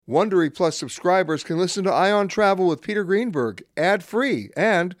Wondery Plus subscribers can listen to Ion Travel with Peter Greenberg ad-free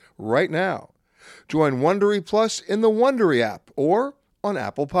and right now. Join Wondery Plus in the Wondery app or on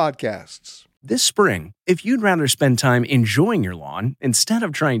Apple Podcasts. This spring, if you'd rather spend time enjoying your lawn instead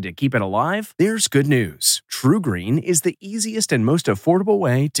of trying to keep it alive, there's good news. TruGreen is the easiest and most affordable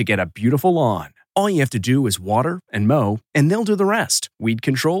way to get a beautiful lawn. All you have to do is water and mow, and they'll do the rest. Weed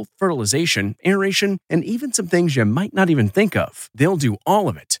control, fertilization, aeration, and even some things you might not even think of. They'll do all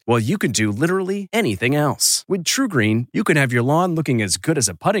of it, while you can do literally anything else. With TruGreen, you can have your lawn looking as good as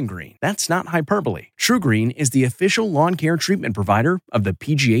a putting green. That's not hyperbole. TruGreen is the official lawn care treatment provider of the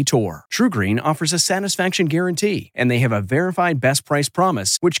PGA Tour. TruGreen offers a satisfaction guarantee, and they have a verified best price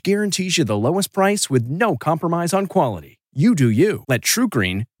promise, which guarantees you the lowest price with no compromise on quality. You do you. Let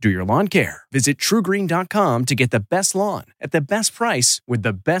TruGreen do your lawn care. Visit TruGreen.com to get the best lawn at the best price with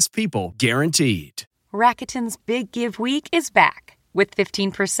the best people guaranteed. Rakuten's Big Give Week is back with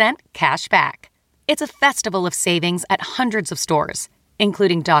 15% cash back. It's a festival of savings at hundreds of stores,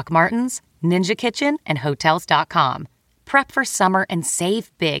 including Doc Martens, Ninja Kitchen, and Hotels.com. Prep for summer and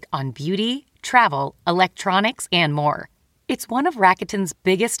save big on beauty, travel, electronics, and more. It's one of Rakuten's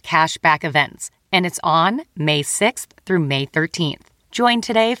biggest cash back events, and it's on May 6th through May 13th. Join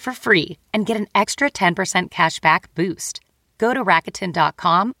today for free and get an extra 10% cash back boost. Go to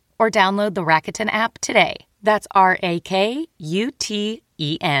Rakuten.com or download the Rakuten app today. That's Rakuten.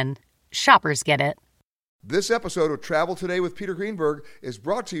 Shoppers get it. This episode of Travel Today with Peter Greenberg is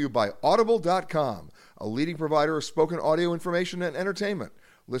brought to you by Audible.com, a leading provider of spoken audio information and entertainment.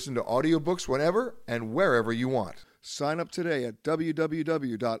 Listen to audiobooks whenever and wherever you want. Sign up today at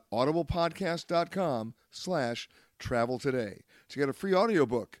www.audiblepodcast.com/travel today to get a free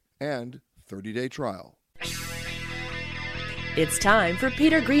audiobook and 30-day trial. It's time for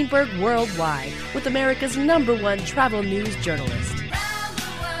Peter Greenberg Worldwide with America's #1 travel news journalist.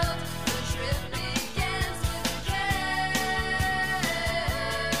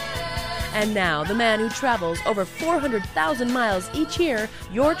 And now, the man who travels over 400,000 miles each year,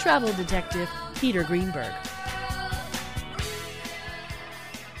 your travel detective, Peter Greenberg.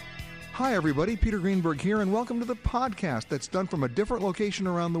 Hi, everybody. Peter Greenberg here, and welcome to the podcast that's done from a different location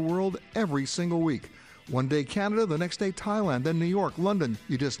around the world every single week. One day Canada, the next day Thailand, then New York, London.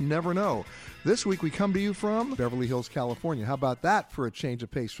 You just never know. This week we come to you from Beverly Hills, California. How about that for a change of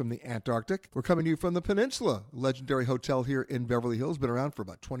pace from the Antarctic? We're coming to you from the Peninsula, legendary hotel here in Beverly Hills. Been around for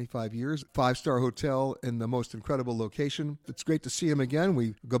about 25 years. 5-star hotel in the most incredible location. It's great to see him again.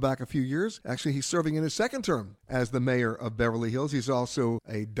 We go back a few years. Actually, he's serving in his second term as the mayor of Beverly Hills. He's also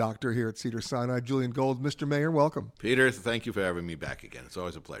a doctor here at Cedars-Sinai. Julian Gold. Mr. Mayor, welcome. Peter, thank you for having me back again. It's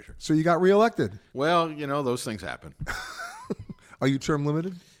always a pleasure. So you got reelected? Well, you know, those things happen. Are you term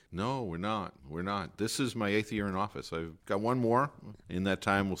limited? No, we're not. We're not. This is my 8th year in office. I've got one more. In that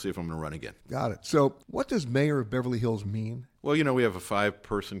time, we'll see if I'm going to run again. Got it. So what does mayor of Beverly Hills mean? Well, you know, we have a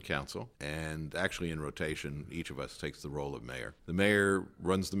 5-person council, and actually in rotation, each of us takes the role of mayor. The mayor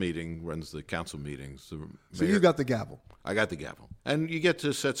runs the meeting, runs the council meetings. So you got the gavel. I got the gavel. And you get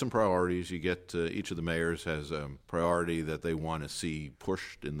to set some priorities. You get to, each of the mayors has a priority that they want to see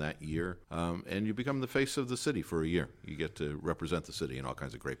pushed in that year. And you become the face of the city for a year. You get to represent the city in all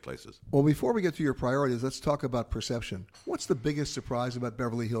kinds of great places. Well, before we get to your priorities, let's talk about perception. What's the biggest surprise about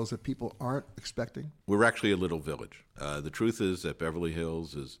Beverly Hills that people aren't expecting? We're actually a little village. The truth is that Beverly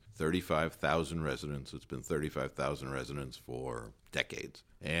Hills is 35,000 residents. It's been 35,000 residents for decades.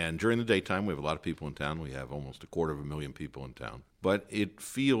 And during the daytime, we have a lot of people in town. We have almost 250,000 people in town. But it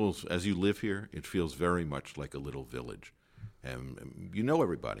feels, as you live here, it feels very much like a little village. And you know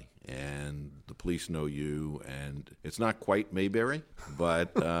everybody, and the police know you, and it's not quite Mayberry,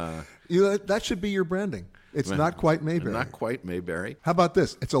 but... that should be your branding. It's not quite Mayberry. Not quite Mayberry. How about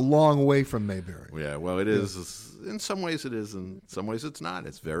this? It's a long way from Mayberry. Yeah, well, it is. In some ways it is, in some ways it's not.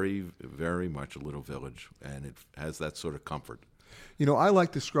 It's very, very much a little village, and it has that sort of comfort. You know, I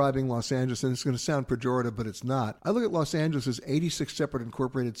like describing Los Angeles, and it's going to sound pejorative, but it's not. I look at Los Angeles as 86 separate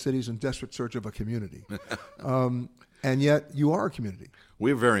incorporated cities in desperate search of a community. And yet you are a community.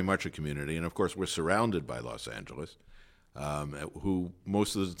 We're very much a community, and of course we're surrounded by Los Angeles, who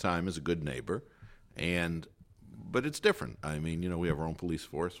most of the time is a good neighbor, but it's different. I mean, you know, we have our own police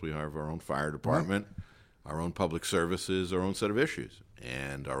force, we have our own fire department, our own public services, our own set of issues,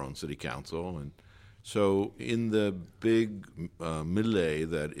 and our own city council, and so in the big milieu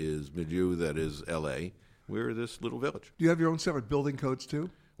that is L.A., we're this little village. Do you have your own separate building codes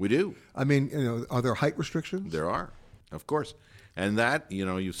too? We do. I mean, you know, are there height restrictions? There are, of course. And that, you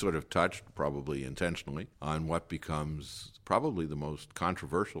know, you sort of touched, probably intentionally, on what becomes probably the most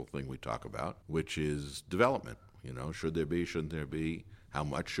controversial thing we talk about, which is development. You know, should there be, shouldn't there be How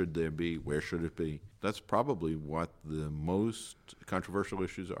much should there be? Where should it be? That's probably what the most controversial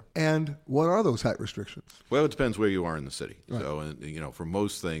issues are. And what are those height restrictions? Well, it depends where you are in the city. Right. So, for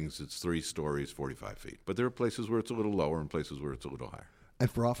most things, it's 3 stories, 45 feet. But there are places where it's a little lower and places where it's a little higher.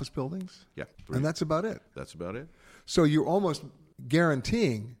 And for office buildings? Yeah. 3. And that's about it. That's about it. So you're almost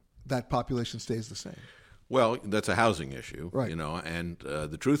guaranteeing that population stays the same. Well, that's a housing issue, Right. And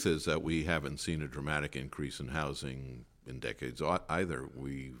the truth is that we haven't seen a dramatic increase in housing in decades either.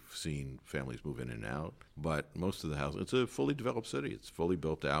 We've seen families move in and out, but most of the housing, it's a fully developed city. It's fully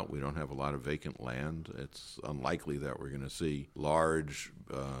built out. We don't have a lot of vacant land. It's unlikely that we're going to see large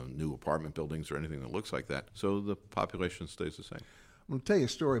new apartment buildings or anything that looks like that. So the population stays the same. I'm going to tell you a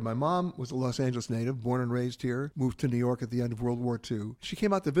story. My mom was a Los Angeles native, born and raised here, moved to New York at the end of World War II. She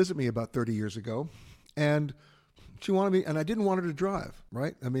came out to visit me about 30 years ago, and she wanted me, and I didn't want her to drive,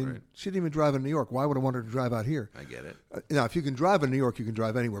 right? I mean, Right. She didn't even drive in New York. Why would I want her to drive out here? I get it. Now, if you can drive in New York, you can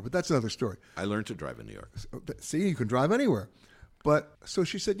drive anywhere, but that's another story. I learned to drive in New York. See, you can drive anywhere. But so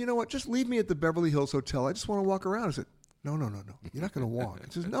she said, you know what, just leave me at the Beverly Hills Hotel. I just want to walk around. I said, no. You're not going to walk.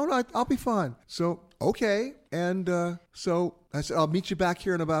 She says, no, I'll be fine. So, okay. And so I said, I'll meet you back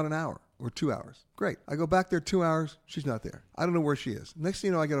here in about an hour or 2 hours. Great. I go back there 2 hours. She's not there. I don't know where she is. Next thing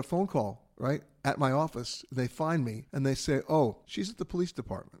you know, I get a phone call, right, at my office. They find me and they say, oh, she's at the police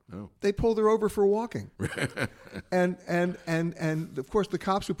department. Oh. They pulled her over for walking. and of course, the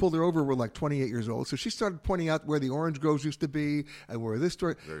cops who pulled her over were like 28 years old. So she started pointing out where the orange groves used to be and where this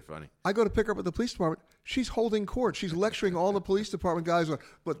story. Very funny. I go to pick her up at the police department. She's holding court. She's lecturing all the police department guys on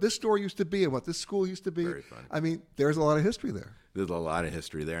what this store used to be and what this school used to be. Very funny. I mean, there's a lot of history there. There's a lot of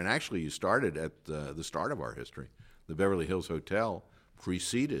history there. And actually, you started at the start of our history. The Beverly Hills Hotel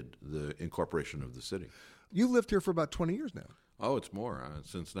preceded the incorporation of the city. You lived here for about 20 years now. Oh, it's more.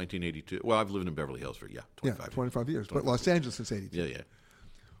 Since 1982. Well, I've lived in Beverly Hills for, 25 years. But Los Angeles since 82. Yeah.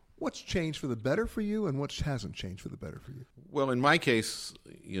 What's changed for the better for you and what hasn't changed for the better for you? Well, in my case,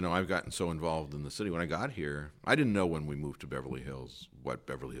 I've gotten so involved in the city. When I got here, I didn't know when we moved to Beverly Hills what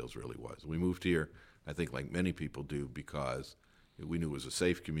Beverly Hills really was. We moved here, I think like many people do, because we knew it was a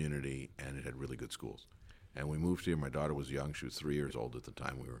safe community and it had really good schools. And we moved here. My daughter was young. She was 3 years old at the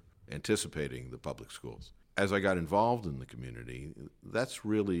time. We were anticipating the public schools. As I got involved in the community, that's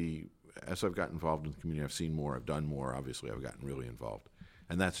really, as I've gotten involved in the community, I've seen more, I've done more. Obviously, I've gotten really involved.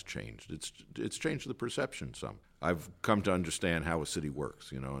 And that's changed. It's changed the perception some. I've come to understand how a city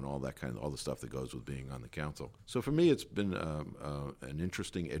works, and all that all the stuff that goes with being on the council. So for me, it's been an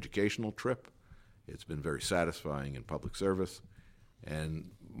interesting educational trip. It's been very satisfying in public service.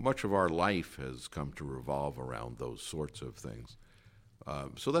 And much of our life has come to revolve around those sorts of things.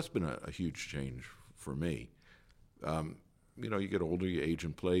 So that's been a huge change for me. You get older, you age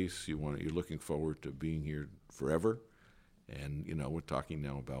in place. You're looking forward to being here forever. And, we're talking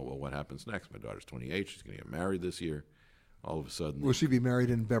now about, what happens next? My daughter's 28. She's going to get married this year. All of a sudden. Will she be married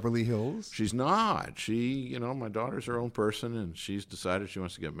in Beverly Hills? She's not. My daughter's her own person, and she's decided she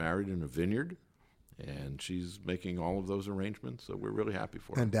wants to get married in a vineyard. And she's making all of those arrangements, so we're really happy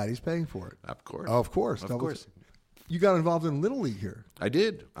for her. And Daddy's paying for it. Of course. Of course. Of course. You got involved in Little League here. I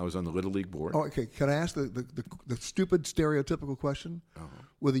did. I was on the Little League board. Oh, okay. Can I ask the stupid stereotypical question? Uh-huh.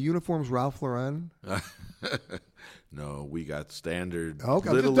 Were the uniforms Ralph Lauren? No, we got standard. Okay,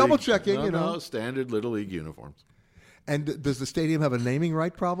 I'm just double checking. No, standard Little League uniforms. And does the stadium have a naming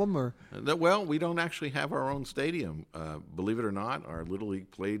right problem, or? Well, we don't actually have our own stadium. Believe it or not, our Little League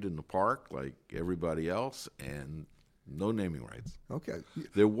played in the park like everybody else, and no naming rights. Okay.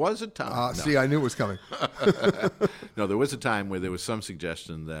 There was a time. See, I knew it was coming. No, there was a time where there was some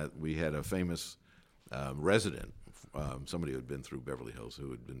suggestion that we had a famous resident, somebody who had been through Beverly Hills,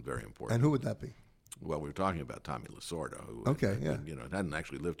 who had been very important. And who would that be? Well, we were talking about Tommy Lasorda, who hadn't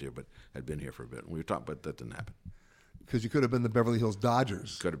actually lived here, but had been here for a bit. And we were talking, but that didn't happen. Because you could have been the Beverly Hills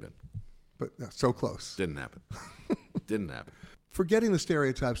Dodgers. Could have been. But so close. Didn't happen. Didn't happen. Forgetting the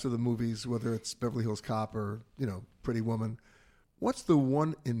stereotypes of the movies, whether it's Beverly Hills Cop or, Pretty Woman, what's the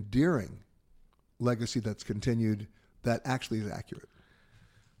one endearing legacy that's continued that actually is accurate?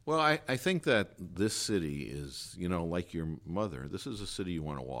 Well, I think that this city is, like your mother, this is a city you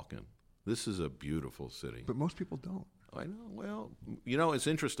want to walk in. This is a beautiful city. But most people don't. I know. Well, it's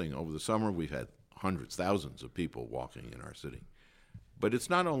interesting. Over the summer, we've had hundreds, thousands of people walking in our city. But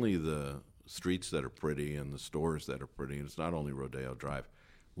it's not only the streets that are pretty and the stores that are pretty, and it's not only Rodeo Drive.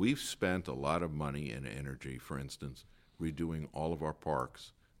 We've spent a lot of money and energy, for instance, redoing all of our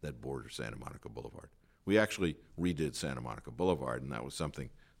parks that border Santa Monica Boulevard. We actually redid Santa Monica Boulevard, and that was something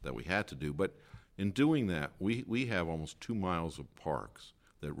that we had to do. But in doing that, we have almost 2 miles of parks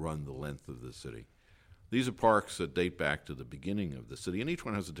that run the length of the city. These are parks that date back to the beginning of the city, and each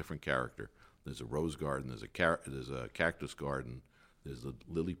one has a different character. There's a rose garden, there's a cactus garden, there's the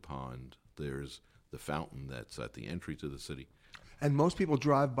lily pond, there's the fountain that's at the entry to the city. And most people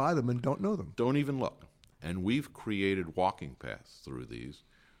drive by them and don't know them. Don't even look. And we've created walking paths through these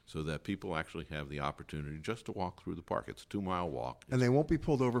so that people actually have the opportunity just to walk through the park. It's a 2-mile walk. And they won't be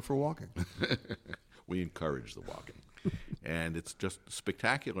pulled over for walking. We encourage the walking. And it's just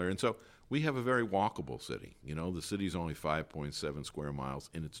spectacular. And so we have a very walkable city. You know, the city's only 5.7 square miles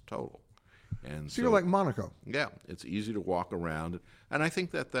in its total. And So you're like Monaco. yeah, it's easy to walk around. And I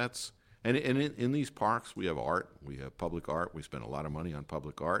think that's, and in these parks, we have art. We have public art. We spend a lot of money on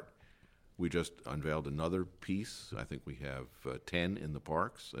public art. We just unveiled another piece. I think we have 10 in the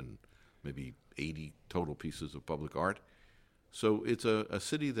parks and maybe 80 total pieces of public art. So it's a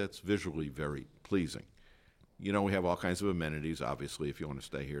city that's visually very pleasing. You know, we have all kinds of amenities. Obviously, if you want to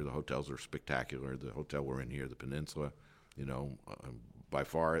stay here, the hotels are spectacular. The hotel we're in here, the Peninsula, you know, by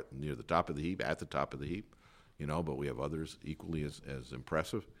far near the top of the heap, at the top of the heap, you know, but we have others equally as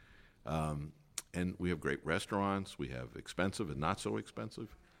impressive. And we have great restaurants. We have expensive and not so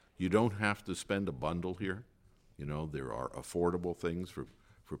expensive. You don't have to spend a bundle here. You know, there are affordable things for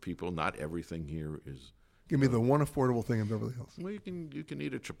people. Not everything here is. Give me the one affordable thing in Beverly Hills. Well, you can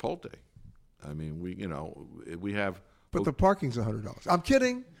eat at Chipotle. I mean, we have. But the parking's $100. I'm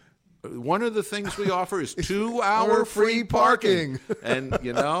kidding. One of the things we offer is 2-hour free parking. And,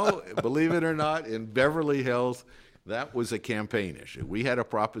 you know, believe it or not, in Beverly Hills, that was a campaign issue. We had a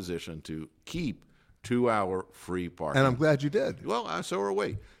proposition to keep 2-hour free parking. And I'm glad you did. Well, so are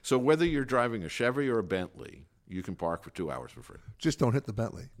we. So whether you're driving a Chevy or a Bentley, you can park for 2 hours for free. Just don't hit the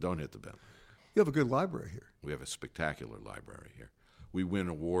Bentley. Don't hit the Bentley. You have a good library here. We have a spectacular library here. We win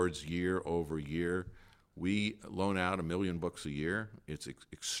awards year over year. We loan out 1 million books a year. It's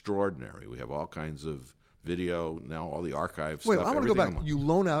extraordinary. We have all kinds of video, now all the archive Wait, stuff. I want to go back. online. You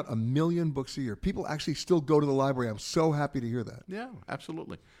loan out 1 million books a year. People actually still go to the library. I'm so happy to hear that. Yeah,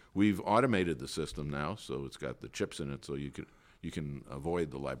 absolutely. We've automated the system now, so it's got the chips in it, so you can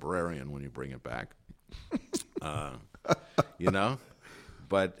avoid the librarian when you bring it back. You know,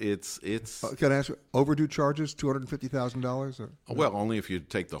 but it's. Can I ask you, overdue charges, $250,000? Well, only if you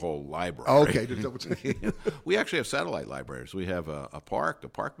take the whole library. Oh, okay. Just double check. We actually have satellite libraries. We have a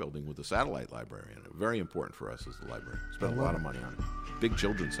park building with a satellite library in it. Very important for us as the library. Spend a lot of money on it. Big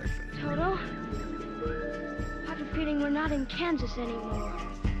children's section. Toto, I have a feeling we're not in Kansas anymore.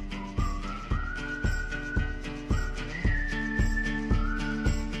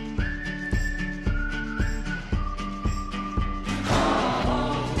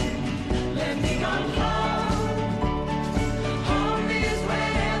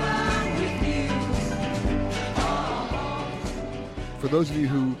 For those of you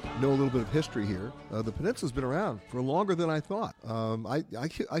who know a little bit of history here, the Peninsula's been around for longer than I thought.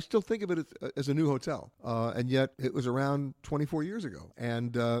 I still think of it as a new hotel, and yet it was around 24 years ago,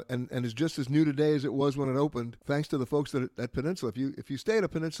 and is just as new today as it was when it opened. Thanks to the folks at Peninsula. If you stay at a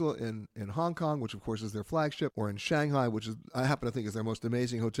Peninsula in Hong Kong, which of course is their flagship, or in Shanghai, which is I happen to think is their most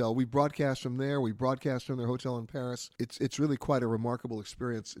amazing hotel, we broadcast from there. We broadcast from their hotel in Paris. It's really quite a remarkable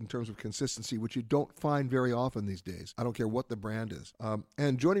experience in terms of consistency, which you don't find very often these days. I don't care what the brand is.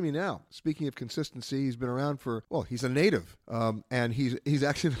 And joining me now, speaking of consistency, he's been around he's a native, and he's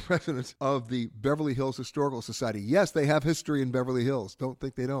actually the president of the Beverly Hills Historical Society. Yes, they have history in Beverly Hills. Don't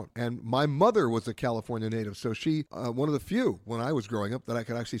think they don't. And my mother was a California native, so she, one of the few when I was growing up that I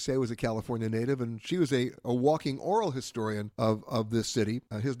could actually say was a California native, and she was a walking oral historian of this city.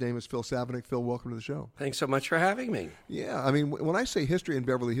 His name is Phil Savinick. Phil, welcome to the show. Thanks so much for having me. Yeah, I mean, when I say history in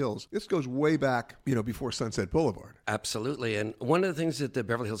Beverly Hills, this goes way back, before Sunset Boulevard. Absolutely. And one of the things that the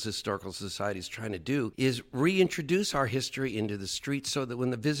Beverly Hills Historical Society is trying to do is reintroduce our history into the streets so that when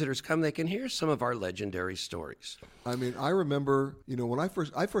the visitors come, they can hear some of our legendary stories. I mean, I remember, when I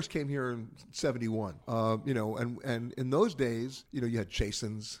first came here in '71, and in those days, you had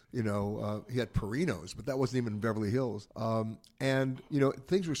Chasen's, you had Perino's, but that wasn't even in Beverly Hills. And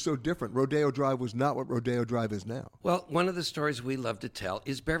things were so different. Rodeo Drive was not what Rodeo Drive is now. Well, one of the stories we love to tell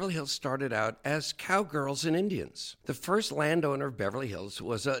is Beverly Hills started out as cowgirls and Indians. The first landowner of Beverly Hills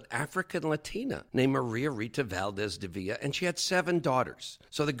was an African Latina named Maria Rita Valdez de Villa, and she had 7 daughters.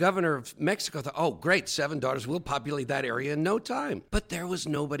 So the governor of Mexico thought, oh, great, 7 daughters, we'll populate that area in no time. But there was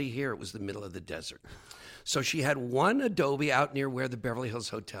nobody here. It was the middle of the desert. So she had one adobe out near where the Beverly Hills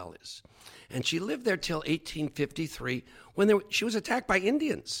Hotel is. And she lived there till 1853 when she was attacked by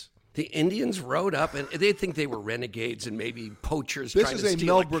Indians. The Indians rode up, and they think they were renegades and maybe poachers trying to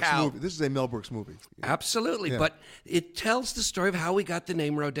steal a cow. This is a Mel Brooks movie. Absolutely, Yeah. but it tells the story of how we got the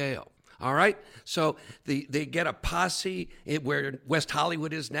name Rodeo. All right? So they get a posse where West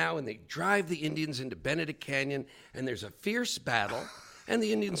Hollywood is now, and they drive the Indians into Benedict Canyon, and there's a fierce battle, and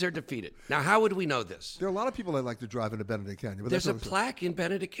the Indians are defeated. Now, how would we know this? There are a lot of people that like to drive into Benedict Canyon. But There's a plaque in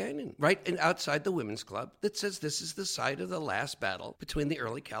Benedict Canyon, right outside the Women's Club, that says this is the site of the last battle between the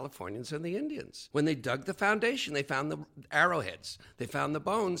early Californians and the Indians. When they dug the foundation, they found the arrowheads, they found the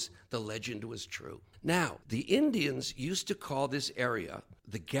bones. The legend was true. Now, the Indians used to call this area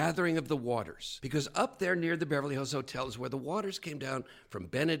the Gathering of the Waters, because up there near the Beverly Hills Hotel is where the waters came down from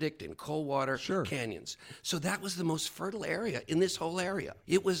Benedict and Coldwater canyons. So that was the most fertile area in this whole area.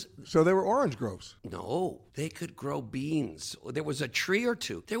 It was... So they were orange groves? No, they could grow beans. There was a tree or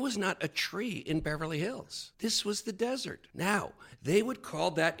two. There was not a tree in Beverly Hills. This was the desert. Now, they would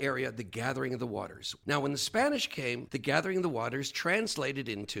call that area the Gathering of the Waters. Now, when the Spanish came, the Gathering of the Waters translated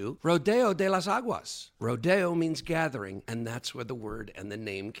into Rodeo de las Aguas. Rodeo means gathering, and that's where the word and the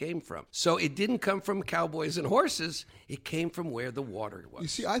name came from. So it didn't come from cowboys and horses. It came from where the water was. You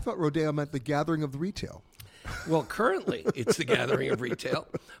see, I thought rodeo meant the gathering of the retail. Well, currently it's the gathering of retail,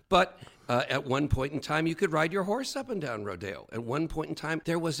 but at one point in time you could ride your horse up and down Rodeo. At one point in time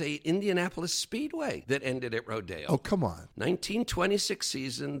there was a Indianapolis Speedway that ended at Rodeo. Oh, come on. 1926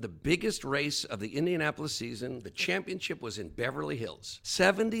 season, the biggest race of the Indianapolis season, the championship was in Beverly Hills.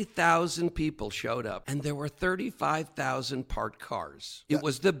 70,000 people showed up, and there were 35,000 parked cars. It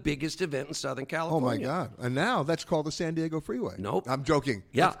was the biggest event in Southern California. Oh, my God. And now that's called the San Diego Freeway. Nope. I'm joking.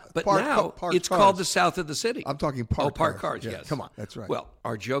 Yeah, but now it's called the South of the City. I'm talking parked cars. Parked cars, yes. Come on, that's right. Well,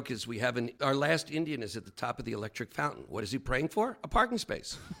 our joke is our last Indian is at the top of the electric fountain. What is he praying for? A parking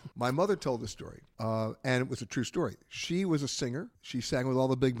space. My mother told the story, and it was a true story. She was a singer. She sang with all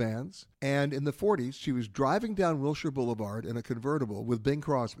the big bands. And in the 40s, she was driving down Wilshire Boulevard in a convertible with Bing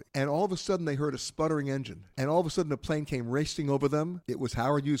Crosby. And all of a sudden, they heard a sputtering engine. And all of a sudden, a plane came racing over them. It was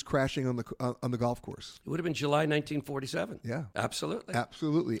Howard Hughes crashing on the golf course. It would have been July 1947. Yeah. Absolutely.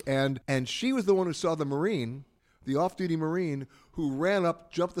 Absolutely. And she was the one who saw the Marine, the off-duty Marine, who ran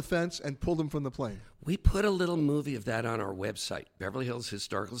up, jumped the fence, and pulled him from the plane. We put a little movie of that on our website,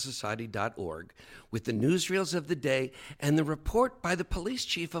 BeverlyHillsHistoricalSociety.org, with the newsreels of the day and the report by the police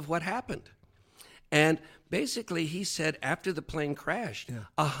chief of what happened. And basically, he said after the plane crashed,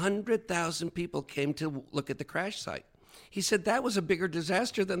 100,000 people came to look at the crash site. He said that was a bigger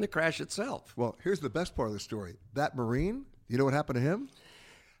disaster than the crash itself. Well, here's the best part of the story. That Marine, you know what happened to him?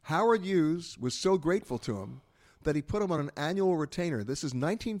 Howard Hughes was so grateful to him that he put him on an annual retainer. This is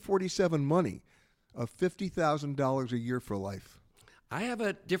 1947 money of $50,000 a year for life. I have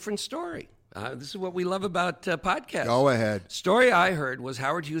a different story. This is what we love about podcasts. Go ahead. Story I heard was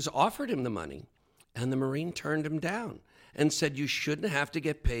Howard Hughes offered him the money, and the Marine turned him down and said you shouldn't have to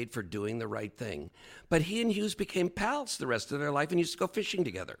get paid for doing the right thing. But he and Hughes became pals the rest of their life and used to go fishing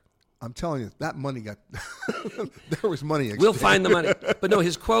together. I'm telling you, that money got... there was money exchanged. We'll find the money. But no,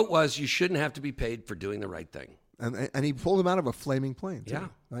 his quote was, you shouldn't have to be paid for doing the right thing. And he pulled him out of a flaming plane, too. Yeah.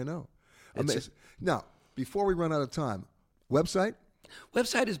 I know. Amazing. Now, before we run out of time, website?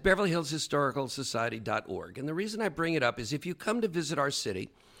 Website is BeverlyHillsHistoricalSociety.org. And the reason I bring it up is if you come to visit our city,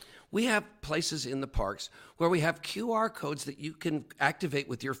 we have places in the parks where we have QR codes that you can activate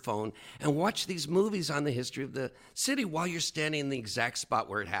with your phone and watch these movies on the history of the city while you're standing in the exact spot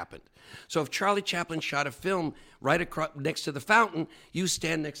where it happened. So if Charlie Chaplin shot a film right across next to the fountain, you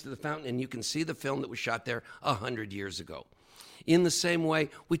stand next to the fountain and you can see the film that was shot there 100 years ago. In the same way,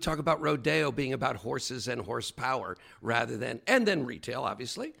 we talk about Rodeo being about horses and horsepower rather than, and then retail,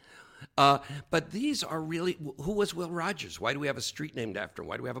 obviously. But these are really, who was Will Rogers? Why do we have a street named after him?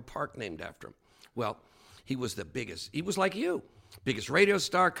 Why do we have a park named after him? Well, he was the biggest, he was like you, biggest radio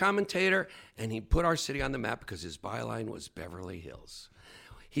star, commentator, and he put our city on the map because his byline was Beverly Hills.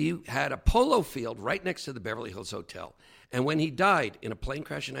 He had a polo field right next to the Beverly Hills Hotel. And when he died in a plane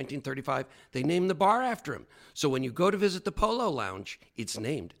crash in 1935, they named the bar after him. So when you go to visit the Polo Lounge, it's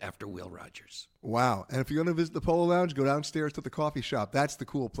named after Will Rogers. Wow. And if you're going to visit the Polo Lounge, go downstairs to the coffee shop. That's the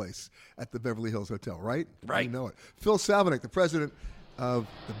cool place at the Beverly Hills Hotel, right? Right. You know it. Phil Savinick, the president of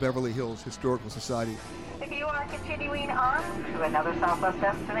the Beverly Hills Historical Society. If you are continuing on to another Southwest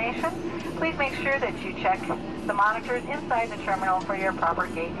destination, please make sure that you check the monitors inside the terminal for your proper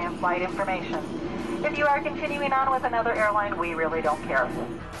gate and flight information. If you are continuing on with another airline, we really don't care.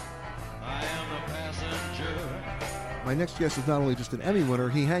 I am a passenger. My next guest is not only just an Emmy winner,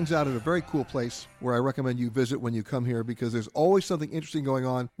 he hangs out at a very cool place where I recommend you visit when you come here because there's always something interesting going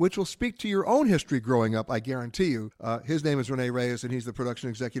on, which will speak to your own history growing up, I guarantee you. His name is Rene Reyes, and he's the production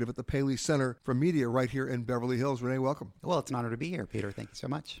executive at the Paley Center for Media right here in Beverly Hills. Rene, welcome. Well, it's an honor to be here, Peter. Thank you so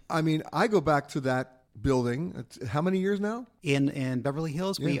much. I mean, I go back to that building. How many years now? In Beverly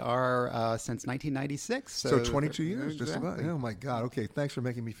Hills, we are since 1996. So 22 years, just about. Oh, my God. Okay, thanks for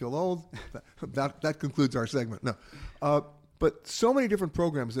making me feel old. That concludes our segment. No. But so many different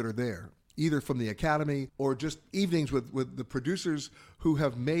programs that are there, either from the Academy or just evenings with the producers who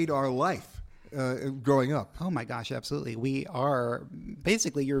have made our life growing up. Oh my gosh, absolutely. We are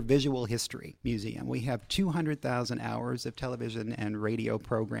basically your visual history museum. We have 200,000 hours of television and radio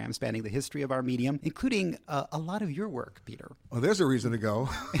programs spanning the history of our medium, including a lot of your work, Peter. Oh, there's a reason to go,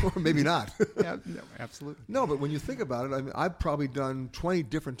 or maybe not. Yeah, no, absolutely. No, but when you think about it, I mean, I've probably done 20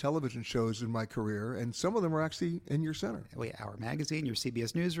 different television shows in my career, and some of them are actually in your center. Our magazine, your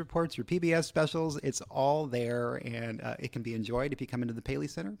CBS News reports, your PBS specials, it's all there, and it can be enjoyed if you come into the Paley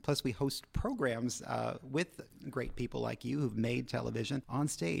Center. Plus, we host programs with great people like you who've made television on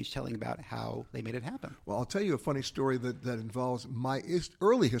stage telling about how they made it happen. Well, I'll tell you a funny story that involves my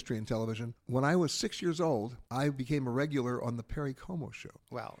early history in television. When I was 6 years old, I became a regular on the Perry Como show.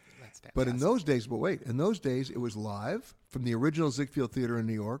 Wow, that's fantastic. But in those days, it was live from the original Ziegfeld Theater in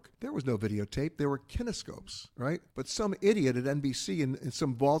New York. There was no videotape. There were kinescopes, right? But some idiot at NBC in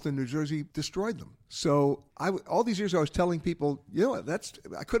some vault in New Jersey destroyed them. So all these years I was telling people,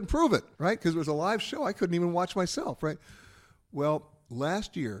 I couldn't prove it, right? Because it was a live show. I couldn't even watch myself, right? Well,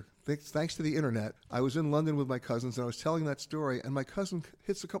 last year, thanks to the internet, I was in London with my cousins, and I was telling that story, and my cousin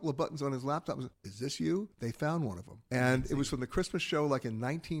hits a couple of buttons on his laptop and says, "Is this you?" They found one of them. And it was from the Christmas show like in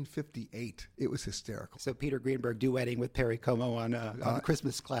 1958. It was hysterical. So Peter Greenberg duetting with Perry Como on a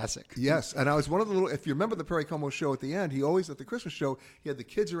Christmas classic. Yes, and I was one of the little, if you remember the Perry Como show at the end, he always, at the Christmas show, he had the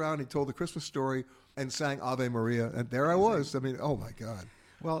kids around, he told the Christmas story and sang Ave Maria, and there I was. I mean, oh my God.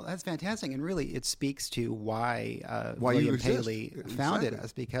 Well, that's fantastic, and really it speaks to why William Paley founded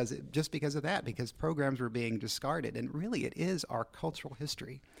us, because of that, because programs were being discarded, and really it is our cultural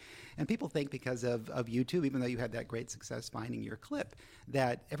history. And people think because of YouTube, even though you had that great success finding your clip,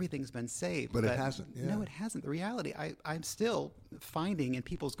 that everything's been saved. But it hasn't. Yeah. No, it hasn't. The reality, I'm still finding in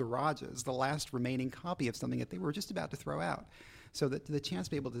people's garages the last remaining copy of something that they were just about to throw out. So that the chance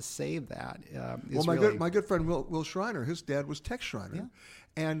to be able to save that is my good friend Will Schreiner, his dad was Tex Schreiner. Yeah.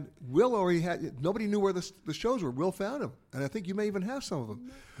 And Will already nobody knew where the shows were. Will found them. And I think you may even have some of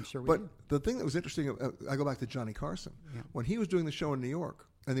them. I'm sure we do. But the thing that was interesting, I go back to Johnny Carson. Yeah. When he was doing the show in New York,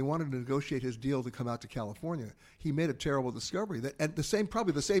 and they wanted to negotiate his deal to come out to California, he made a terrible discovery.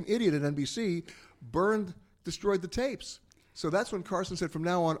 Probably the same idiot at NBC destroyed the tapes. So that's when Carson said, from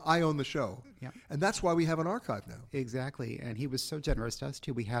now on, I own the show. Yep. And that's why we have an archive now. Exactly. And he was so generous to us,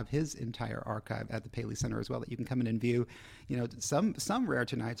 too. We have his entire archive at the Paley Center as well that you can come in and view. Some Rare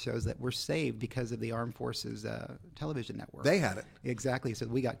Tonight shows that were saved because of the Armed Forces television network. They had it. Exactly. So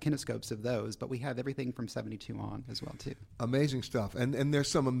we got kinescopes of those, but we have everything from 72 on as well, too. Amazing stuff. And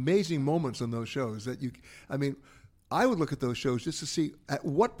there's some amazing moments on those shows I would look at those shows just to see at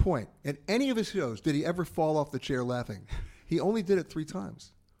what point in any of his shows did he ever fall off the chair laughing. He only did it 3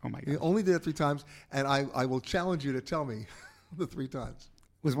 times. Oh, my God. He only did it 3 times, and I will challenge you to tell me the 3 times.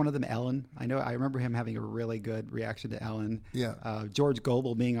 Was one of them Ellen? I remember him having a really good reaction to Ellen. Yeah. George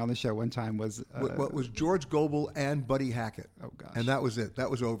Gobel being on the show one time was... was George Gobel and Buddy Hackett. Oh, gosh. And that was it. That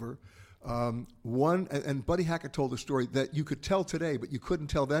was over. And Buddy Hackett told a story that you could tell today, but you couldn't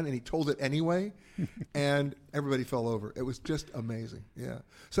tell then, and he told it anyway, and everybody fell over. It was just amazing. Yeah.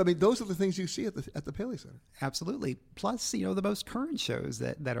 So those are the things you see at the Paley Center. Absolutely. Plus, the most current shows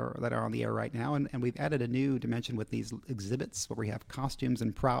that are on the air right now, and we've added a new dimension with these exhibits where we have costumes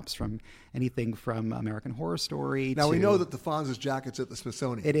and props from anything from American Horror Story. Now we know that the Fonz's jacket's at the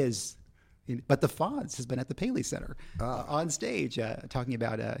Smithsonian. It is. But the Fonz has been at the Paley Center on stage talking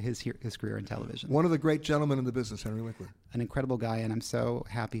about his career in television. One of the great gentlemen in the business, Henry Winkler. An incredible guy, and I'm so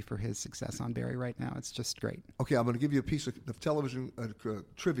happy for his success on Barry right now. It's just great. Okay, I'm going to give you a piece of television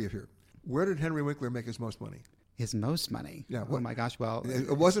trivia here. Where did Henry Winkler make his most money? His most money? Yeah. Oh, my gosh. Well,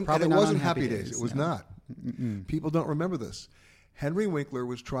 it wasn't Happy Days. It was not. Mm-mm. People don't remember this. Henry Winkler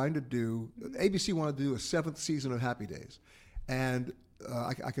was trying to ABC wanted to do a 7th season of Happy Days. And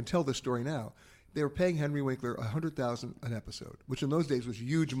I can tell this story now. They were paying Henry Winkler $100,000 an episode, which in those days was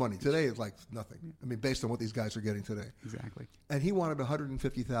huge money. Today it's like nothing. Based on what these guys are getting today. Exactly. And he wanted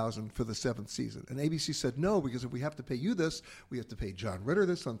 $150,000 for the 7th season. And ABC said no, because if we have to pay you this, we have to pay John Ritter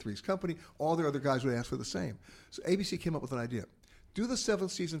this on Three's Company. All the other guys would ask for the same. So ABC came up with an idea. Do the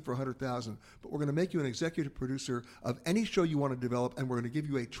 7th season for $100,000, but we're going to make you an executive producer of any show you want to develop, and we're going to give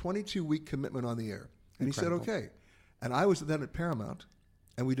you a 22-week commitment on the air. And Incredible. He said okay. And I was then at Paramount,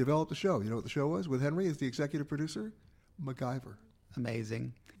 and we developed a show. You know what the show was? With Henry as the executive producer? MacGyver.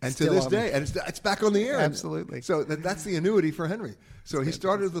 Amazing. And still to this day, and it's back on the air. Absolutely. So that's the annuity for Henry. So he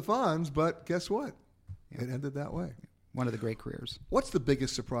started with the Fonz, but guess what? It ended that way. One of the great careers. What's the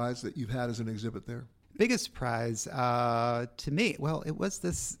biggest surprise that you've had as an exhibit there? Biggest surprise to me, well, it was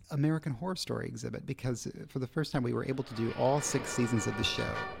this American Horror Story exhibit, because for the first time we were able to do all 6 seasons of the show.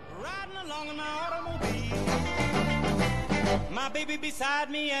 Riding along in my automobile, my baby beside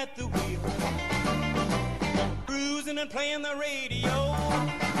me at the wheel, cruising and playing the radio,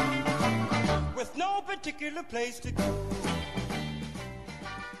 with no particular place to go.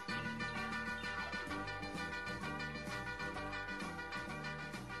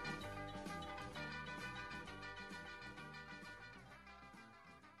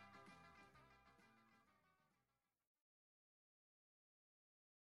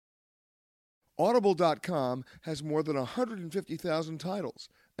 Audible.com has more than 150,000 titles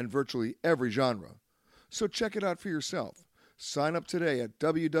and virtually every genre. So check it out for yourself. Sign up today at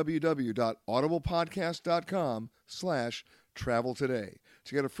www.audiblepodcast.com/travel today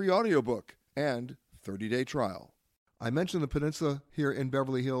to get a free audiobook and 30-day trial. I mentioned the Peninsula here in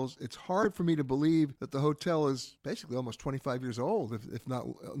Beverly Hills. It's hard for me to believe that the hotel is basically almost 25 years old, if not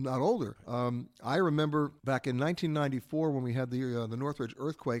older. I remember back in 1994 when we had the Northridge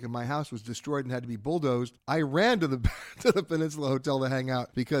earthquake and my house was destroyed and had to be bulldozed. I ran to the Peninsula Hotel to hang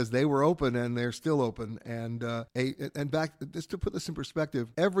out because they were open and they're still open. And back, just to put this in perspective,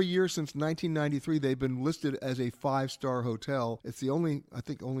 every year since 1993 they've been listed as a 5-star hotel. It's the only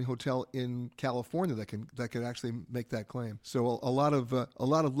hotel in California that can actually make that claim. So a lot of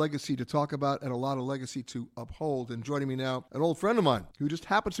legacy to talk about and a lot of legacy to uphold. And joining me now, an old friend of mine who just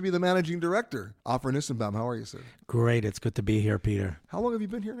happens to be the managing director, Ofer Nissenbaum. How are you, sir? Great. It's good to be here, Peter. How long have you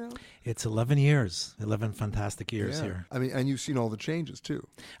been here now? It's 11 years. 11 fantastic years here. I mean, and you've seen all the changes too.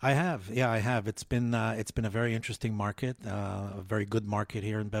 I have. Yeah, I have. It's been a very interesting market, a very good market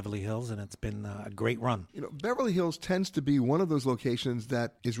here in Beverly Hills, and it's been a great run. You know, Beverly Hills tends to be one of those locations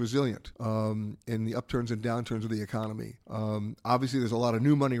that is resilient in the upturns and downturns of the economy. Obviously, there's a lot of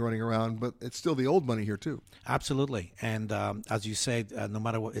new money running around, but it's still the old money here too. Absolutely. And as you say, no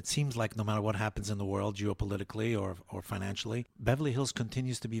matter what, it seems like no matter what happens in the world, geopolitically or financially, Beverly Hills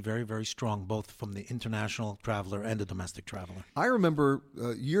continues to be very, very strong, both from the international traveler and the domestic traveler. I remember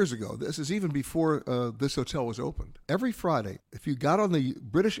years ago, this is even before this hotel was opened. Every Friday, if you got on the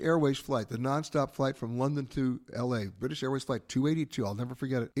British Airways flight, the nonstop flight from London to LA, British Airways flight 282, I'll never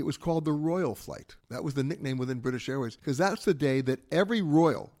forget it. It was called the Royal Flight. That was the nickname within British Airways, because that's the day that every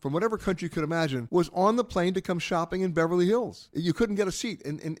royal from whatever country you could imagine was on the plane to come shopping in Beverly Hills. You couldn't get a seat,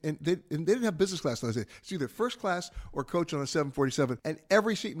 and they didn't have business class those days. It's either first class or coach on a 747, and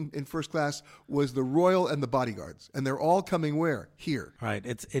every seat in first class was the royal and the bodyguards, and they're all coming where? Here. Right.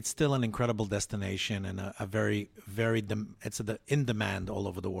 It's still an incredible destination and a very, very in demand all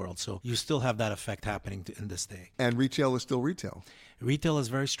over the world. So you still have that effect happening in this day. And retail is still retail. Retail is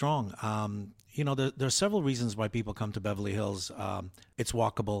very strong. There are several reasons why people come to Beverly Hills. It's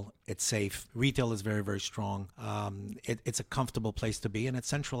walkable, it's safe. Retail is very, very strong. It's a comfortable place to be, and it's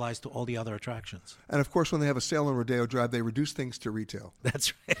centralized to all the other attractions. And of course, when they have a sale on Rodeo Drive, they reduce things to retail.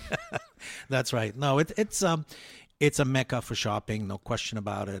 That's right. That's right. No, it's a mecca for shopping, no question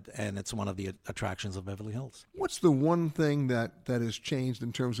about it, and it's one of the attractions of Beverly Hills. What's the one thing that has changed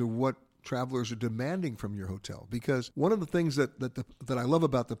in terms of what travelers are demanding from your hotel? Because one of the things that I love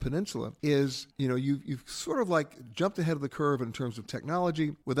about the Peninsula is, you know, you've sort of like jumped ahead of the curve in terms of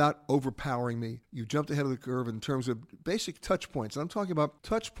technology without overpowering me. You've jumped ahead of the curve in terms of basic touch points. And I'm talking about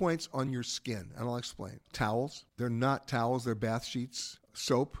touch points on your skin, and I'll explain. Towels. They're not towels, they're bath sheets.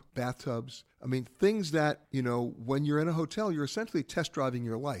 Soap, bathtubs. I mean, things that, you know, when you're in a hotel, you're essentially test driving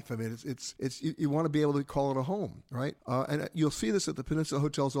your life. I mean, it's you want to be able to call it a home, right? And you'll see this at the Peninsula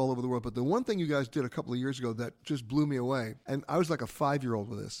hotels all over the world. But the one thing you guys did a couple of years ago that just blew me away, and I was like a 5-year-old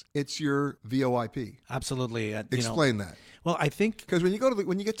with this, it's your VoIP. Absolutely. Explain that. Well, I think because when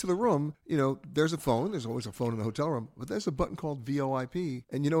you get to the room, you know, there's a phone. There's always a phone in the hotel room, but there's a button called VoIP,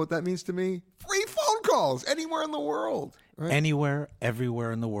 and you know what that means to me? Free phone calls anywhere in the world. Right? Anywhere,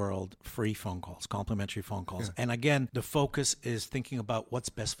 everywhere in the world, free phone calls, complimentary phone calls. Yeah. And again, the focus is thinking about what's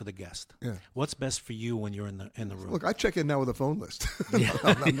best for the guest. Yeah. What's best for you when you're in the room. Look, I check in now with a phone list. Yeah.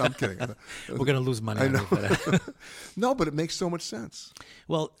 I'm kidding. We're going to lose money. I know. No, but it makes so much sense.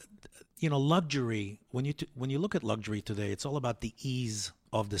 Well, you know, luxury, when you look at luxury today, it's all about the ease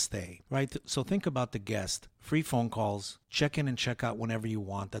of the stay, right? So think about the guest. Free phone calls, check in and check out whenever you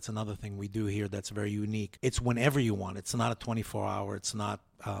want. That's another thing we do here that's very unique. It's whenever you want. It's not a 24-hour. It's not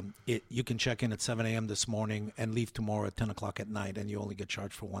You can check in at 7 a.m. this morning and leave tomorrow at 10 o'clock at night, and you only get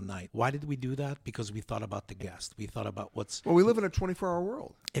charged for one night. Why did we do that? Because we thought about the guest. We thought about what's... Well, we live in a 24-hour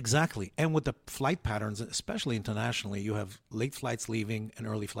world. Exactly. And with the flight patterns, especially internationally, you have late flights leaving and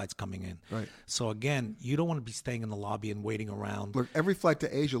early flights coming in. Right. So again, you don't want to be staying in the lobby and waiting around. Look, every flight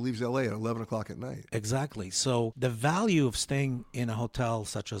to Asia leaves LA at 11 o'clock at night. Exactly. So the value of staying in a hotel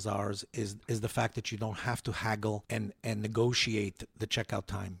such as ours is the fact that you don't have to haggle and negotiate the checkout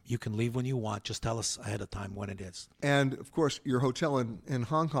time. You can leave when you want. Just tell us ahead of time when it is. And of course, your hotel in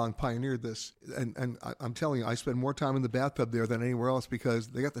Hong Kong pioneered this. And I'm telling you, I spend more time in the bathtub there than anywhere else because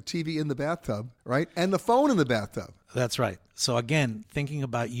they got the TV in the bathtub, right? And the phone in the bathtub. That's right. So again, thinking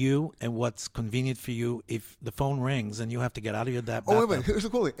about you and what's convenient for you, if the phone rings and you have to get out of your bathtub. Oh, wait a minute. Here's the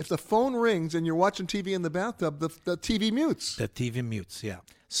cool thing. If the phone rings and you're watching TV in the bathtub, the TV mutes. The TV mutes, yeah.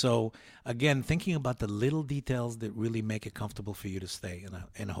 So again, thinking about the little details that really make it comfortable for you to stay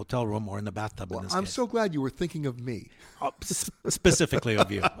in a hotel room or in the bathtub. Well, in this I'm case. so glad you were thinking of me. Specifically of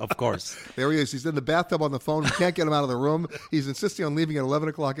you, of course. There he is. He's in the bathtub on the phone. We can't get him out of the room. He's insisting on leaving at 11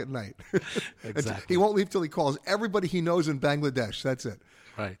 o'clock at night. Exactly. He won't leave till he calls everybody he knows in Bangladesh. That's it.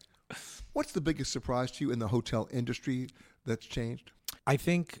 Right. What's the biggest surprise to you in the hotel industry that's changed? I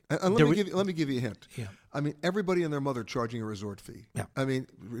think... And let me give you a hint. Yeah. I mean, everybody and their mother charging a resort fee. Yeah. I mean,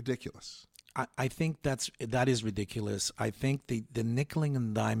 ridiculous. I think that is ridiculous. I think the nickeling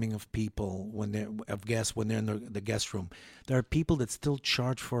and diming of people when they're in the guest room. There are people that still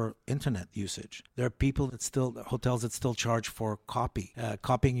charge for internet usage. There are people hotels that still charge for copying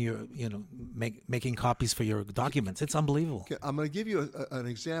making copies for your documents. It's unbelievable. Okay, I'm going to give you an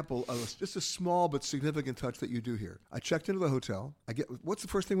example of just a small but significant touch that you do here. I checked into the hotel. What's the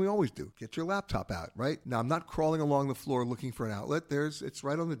first thing we always do? Get your laptop out, right? Now, I'm not crawling along the floor looking for an outlet. It's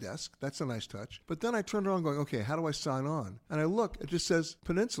right on the desk. That's a nice touch. But then I turned around going, okay, how do I sign on? And I look, it just says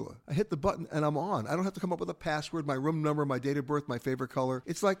Peninsula. I hit the button and I'm on. I don't have to come up with a password, my room number, my date of birth, my favorite color.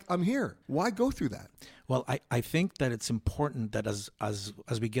 It's like I'm here. Why go through that? Well, I think that it's important that as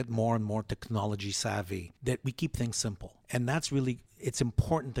we get more and more technology savvy, that we keep things simple. And that's really, it's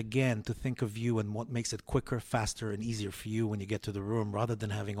important, again, to think of you and what makes it quicker, faster, and easier for you when you get to the room, rather than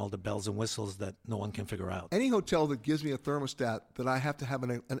having all the bells and whistles that no one can figure out. Any hotel that gives me a thermostat that I have to have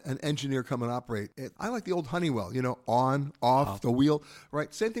an engineer come and operate, I like the old Honeywell, on, off, the wheel,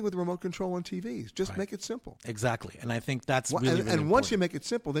 right? Same thing with remote control on TVs. Just make it simple. Exactly. And I think that's really and important. Once you make it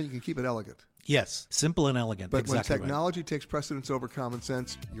simple, then you can keep it elegant. Yes, simple and elegant. But exactly when technology takes precedence over common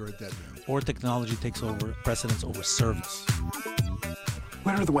sense, you're a dead man. Or technology takes over precedence over service.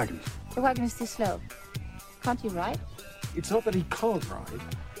 Where are the wagons? The wagon is too slow. Can't you ride? It's not that he can't ride.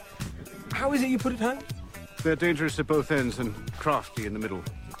 How is it you put it home? They're dangerous at both ends and crafty in the middle.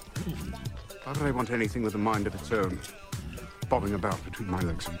 Why would I want anything with a mind of its own, bobbing about between my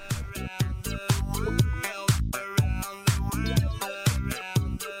legs?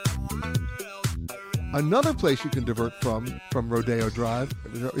 Another place you can divert from Rodeo Drive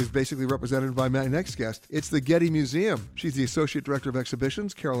is basically represented by my next guest. It's the Getty Museum. She's the Associate Director of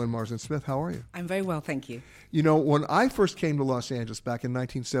Exhibitions, Carolyn Marsden-Smith. How are you? I'm very well, thank you. You know, when I first came to Los Angeles back in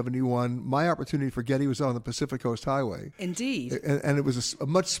 1971, my opportunity for Getty was on the Pacific Coast Highway. Indeed. And it was a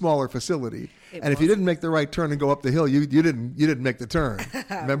much smaller facility. If you didn't make the right turn and go up the hill, you didn't make the turn.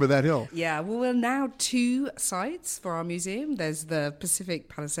 Remember that hill? Yeah, well, we're now 2 sites for our museum. There's the Pacific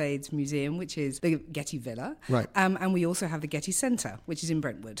Palisades Museum, which is the Getty Villa. Right. And we also have the Getty Center, which is in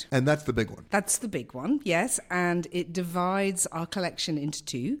Brentwood. And that's the big one. That's the big one, yes. And it divides our collection into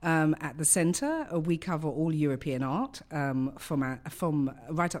 2. At the center, we cover all European art from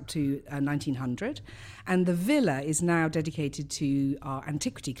right up to 1900. And the villa is now dedicated to our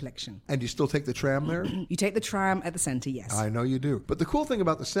antiquity collection. And you still take the tram there? You take the tram at the center, yes. I know you do. But the cool thing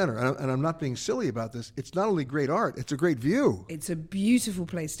about the center, and I'm not being silly about this, it's not only great art, it's a great view. It's a beautiful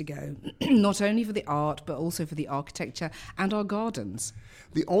place to go, not only for the art, but also for the architecture and our gardens.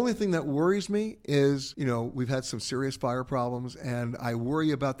 The only thing that worries me is, we've had some serious fire problems, and I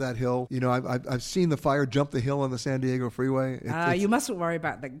worry about that hill. I've seen the fire jump the hill on the San Diego freeway. You mustn't worry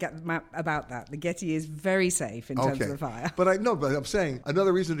about that. The Getty is very safe in terms of the fire. But I'm saying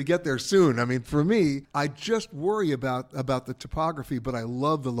another reason to get there soon. I mean, for me, I just worry about the topography, but I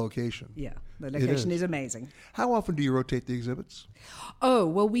love the location. Yeah, the location is amazing. How often do you rotate the exhibits? Oh,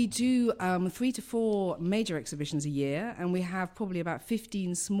 well, we do 3 to 4 major exhibitions a year, and we have probably about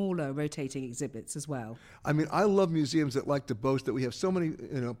 15 smaller rotating exhibits as well. I mean, I love museums that like to boast that we have so many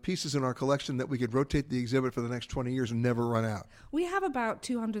pieces in our collection that we could rotate the exhibit for the next 20 years and never run out. We have about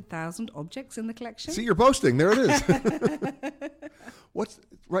 200,000 objects in the collection. See, you're boasting. There it is. What's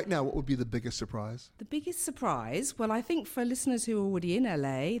Right now, what would be the biggest surprise? The biggest surprise? Well, I think for listeners who are already in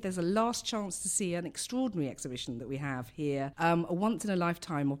LA, there's a last chance to see an extraordinary exhibition that we have here, a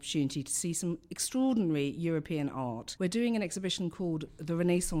once-in-a-lifetime opportunity to see some extraordinary European art. We're doing an exhibition called The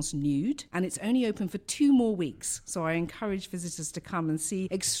Renaissance Nude, and it's only open for 2 more weeks, so I encourage visitors to come and see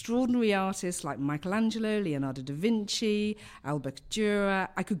extraordinary artists like Michelangelo, Leonardo da Vinci, Albert Dürer.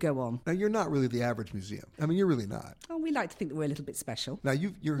 I could go on. Now, you're not really the average museum. I mean, you're really not. Oh, we like to think that we're a little bit special. Now,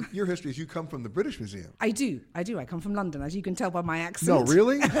 your history is you come from the British Museum. I do. I come from London, as you can tell by my accent. No,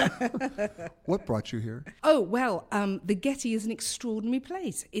 really? What brought you here? Oh, well, the Getty is an extraordinary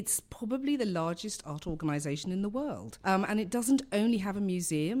place. It's probably the largest art organisation in the world. And it doesn't only have a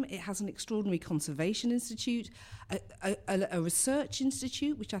museum, it has an extraordinary conservation institute, a research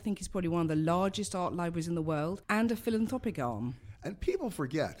institute, which I think is probably one of the largest art libraries in the world, and a philanthropic arm. And people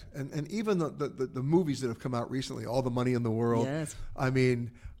forget, and even the movies that have come out recently, All the Money in the World. Yes. I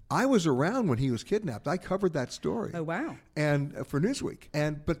mean, I was around when he was kidnapped. I covered that story. Oh, wow. And for Newsweek.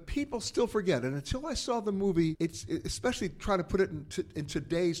 But people still forget. And until I saw the movie, it's especially trying to put it in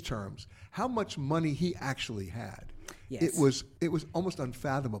today's terms, how much money he actually had. Yes. It was almost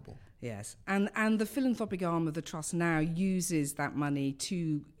unfathomable. Yes. And the philanthropic arm of the Trust now uses that money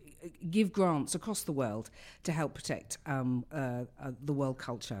to give grants across the world to help protect the world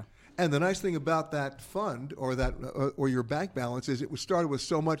culture. And the nice thing about that fund or your bank balance is it was started with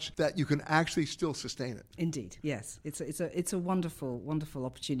so much that you can actually still sustain it. Indeed, yes, it's a wonderful, wonderful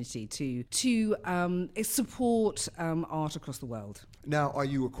opportunity to support art across the world. Now, are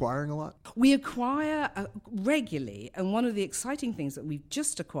you acquiring a lot? We acquire regularly, and one of the exciting things that we've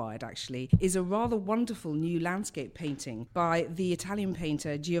just acquired actually is a rather wonderful new landscape painting by the Italian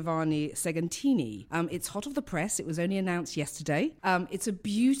painter Giovanni Segantini. It's hot off the press. It was only announced yesterday. It's a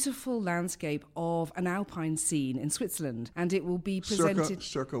beautiful landscape of an alpine scene in Switzerland, and it will be presented...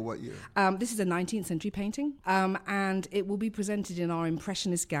 Circa what year? This is a 19th century painting, and it will be presented in our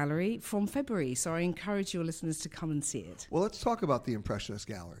Impressionist Gallery from February, so I encourage your listeners to come and see it. Well, let's talk about the Impressionist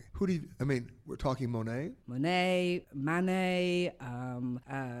Gallery. We're talking Monet? Monet, Manet,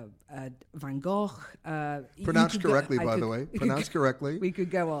 Van Gogh. Pronounced correctly, by the way. Pronounced correctly. We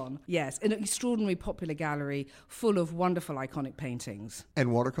could go on. Yes, an extraordinary popular gallery full of wonderful iconic paintings.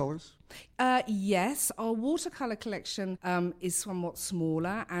 And watercolors? Yes, our watercolour collection is somewhat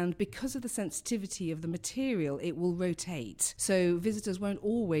smaller, and because of the sensitivity of the material, it will rotate. So visitors won't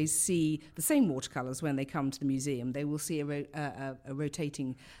always see the same watercolours when they come to the museum. They will see a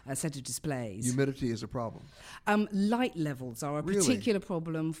rotating set of displays. Humidity is a problem? Light levels are a particular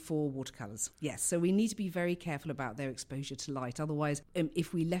problem for watercolours. Yes, so we need to be very careful about their exposure to light. Otherwise,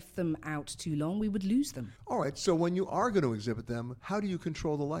 if we left them out too long, we would lose them. All right, so when you are going to exhibit them, how do you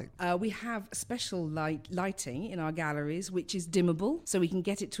control the light? We have special lighting in our galleries, which is dimmable, so we can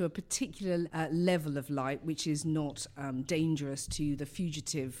get it to a particular level of light, which is not dangerous to the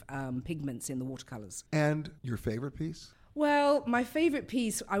fugitive pigments in the watercolours. And your favourite piece? Well, my favourite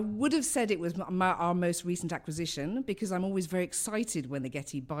piece, I would have said it was our most recent acquisition, because I'm always very excited when the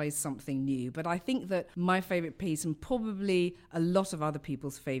Getty buys something new. But I think that my favourite piece, and probably a lot of other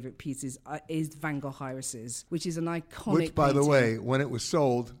people's favourite pieces, is Van Gogh Irises, which is an iconic Which, by painting. the way, when it was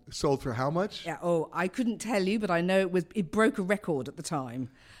sold for how much? Yeah, I couldn't tell you, but I know it broke a record at the time.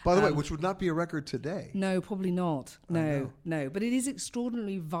 By the way, which would not be a record today. No, probably not. No. But it is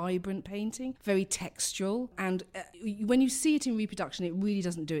extraordinarily vibrant painting, very textural, and when you see it in reproduction, it really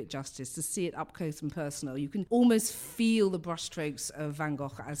doesn't do it justice. To see it up close and personal, you can almost feel the brushstrokes of Van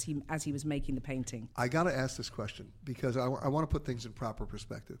Gogh as he was making the painting. I got to ask this question because I want to put things in proper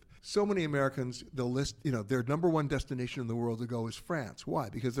perspective. So many Americans, they'll list, their number one destination in the world to go is France. Why?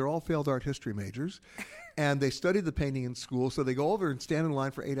 Because they're all failed art history majors. And they studied the painting in school, so they go over and stand in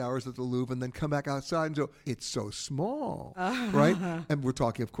line for 8 hours at the Louvre and then come back outside and go, it's so small, right? And we're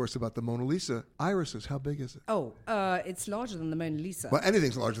talking, of course, about the Mona Lisa. Irises, how big is it? It's larger than the Mona Lisa. Well,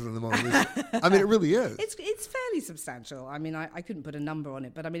 anything's larger than the Mona Lisa. I mean, it really is. It's fairly substantial. I mean, I couldn't put a number on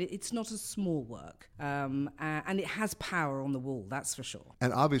it, but I mean, it's not a small work. And it has power on the wall, that's for sure.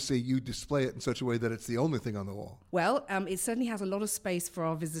 And obviously, you display it in such a way that it's the only thing on the wall. Well, it certainly has a lot of space for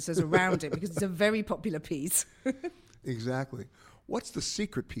our visitors around it because it's a very popular piece. Exactly. What's the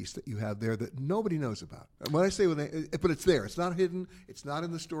secret piece that you have there that nobody knows about? When I say, but it's there. It's not hidden. It's not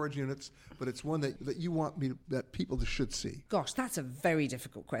in the storage units. But it's one that you want that people should see. Gosh, that's a very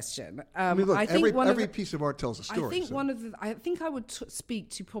difficult question. I mean, look, every piece of art tells a story. I think I would speak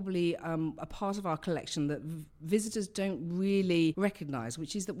to probably a part of our collection that visitors don't really recognise,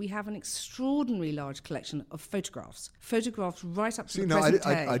 which is that we have an extraordinarily large collection of photographs right up to the present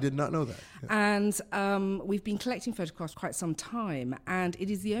day. I did not know that. Yeah. And we've been collecting photographs quite some time. time, and it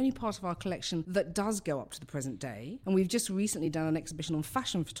is the only part of our collection that does go up to the present day. And we've just recently done an exhibition on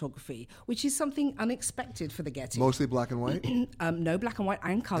fashion photography, which is something unexpected for the Getty. Mostly black and white? No, black and white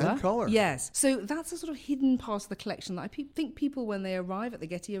and colour. And colour. Yes. So that's a sort of hidden part of the collection that I think people, when they arrive at the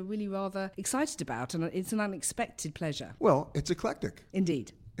Getty, are really rather excited about, and it's an unexpected pleasure. Well, it's eclectic.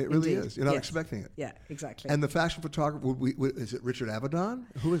 Indeed. It really Indeed. is. You're not Yes. expecting it. Yeah, exactly. And the fashion photographer, is it Richard Avedon?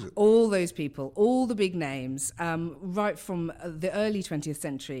 Who is it? All those people, all the big names, right from the early 20th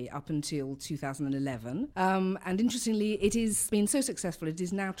century up until 2011. And interestingly, it has been so successful, it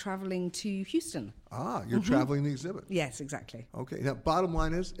is now traveling to Houston. Ah, you're traveling the exhibit. Yes, exactly. Okay. Now, bottom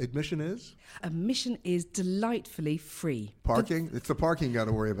line is, admission is? Admission is delightfully free. Parking? It's the parking you got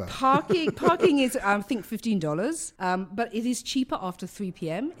to worry about. Parking is, I think, $15, but it is cheaper after 3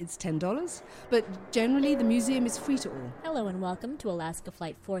 p.m. It's $10. But generally, the museum is free to all. Hello and welcome to Alaska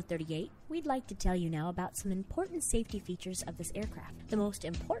Flight 438. We'd like to tell you now about some important safety features of this aircraft. The most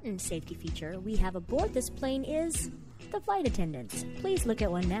important safety feature we have aboard this plane is the flight attendants. Please look at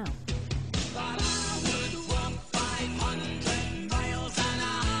one now.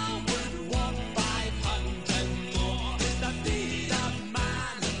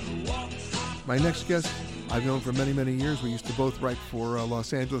 My next guest, I've known for many, many years. We used to both write for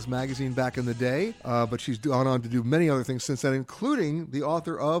Los Angeles Magazine back in the day, but she's gone on to do many other things since then, including the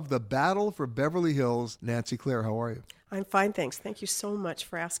author of The Battle for Beverly Hills. Nancy Clare, how are you? I'm fine, thanks. Thank you so much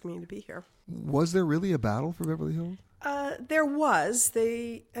for asking me to be here. Was there really a battle for Beverly Hills? There was.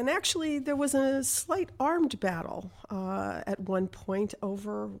 Actually, there was a slight armed battle at one point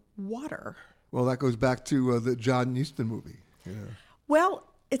over water. Well, that goes back to the John Huston movie. Yeah. Well,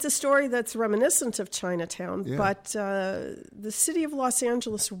 it's a story that's reminiscent of Chinatown, Yeah. but the city of Los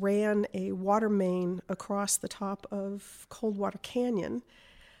Angeles ran a water main across the top of Coldwater Canyon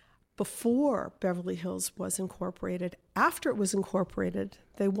before Beverly Hills was incorporated. After it was incorporated,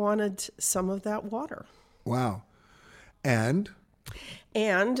 they wanted some of that water. Wow. And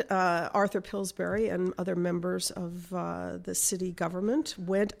Arthur Pillsbury and other members of the city government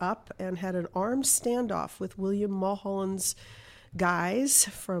went up and had an armed standoff with William Mulholland's guys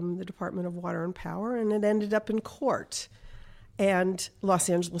from the Department of Water and Power, and it ended up in court. And Los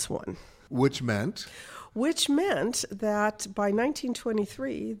Angeles won. Which meant that by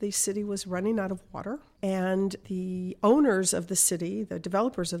 1923, the city was running out of water, and the owners of the city, the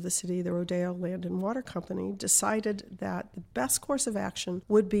developers of the city, the Rodeo Land and Water Company, decided that the best course of action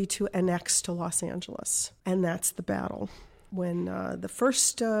would be to annex to Los Angeles, and that's the battle. When the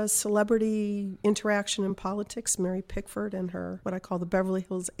first celebrity interaction in politics, Mary Pickford and her, what I call the Beverly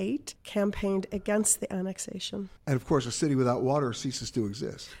Hills Eight, campaigned against the annexation. And of course, a city without water ceases to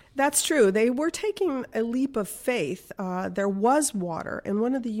exist. That's true. They were taking a leap of faith. There was water, and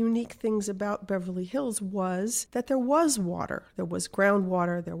one of the unique things about Beverly Hills was that there was water. There was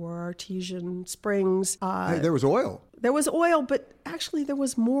groundwater, there were artesian springs. Hey, there was oil. There was oil, but actually there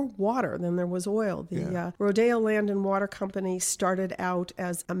was more water than there was oil. The Rodeo Land and Water Company started out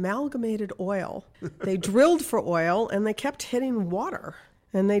as Amalgamated Oil. They drilled for oil, and they kept hitting water.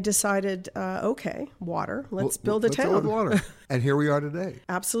 And they decided, okay, water, let's build a town. Let's build water. And here we are today.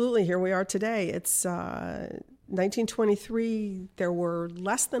 Absolutely, here we are today. It's 1923, there were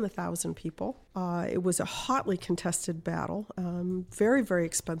less than 1,000 people. It was a hotly contested battle, very, very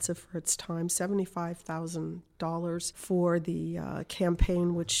expensive for its time, $75,000 for the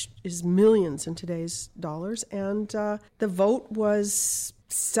campaign, which is millions in today's dollars. And the vote was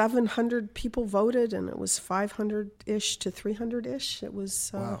 700 people voted, and it was 500-ish to 300-ish. It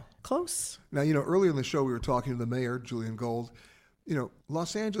was close. Now, earlier in the show, we were talking to the mayor, Julian Gold.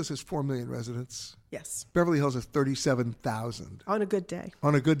 Los Angeles has 4 million residents. Yes. Beverly Hills has 37,000. On a good day.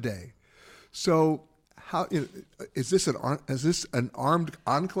 On a good day. So, how is this an armed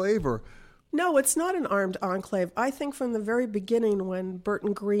enclave or? No, it's not an armed enclave. I think from the very beginning, when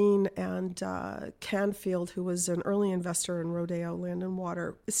Burton Green and Canfield, who was an early investor in Rodeo Land and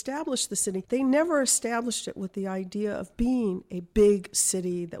Water, established the city, they never established it with the idea of being a big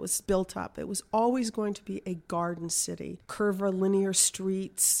city that was built up. It was always going to be a garden city, curvilinear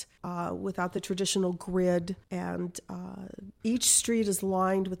streets, without the traditional grid, and each street is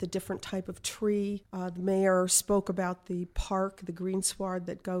lined with a different type of tree. The mayor spoke about the park, the greensward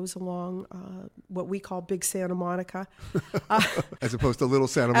that goes along what we call Big Santa Monica. As opposed to Little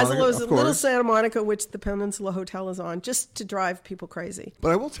Santa Monica, As opposed to Little Santa Monica, which the Peninsula Hotel is on, just to drive people crazy.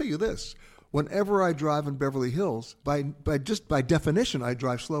 But I will tell you this. Whenever I drive in Beverly Hills, by definition, I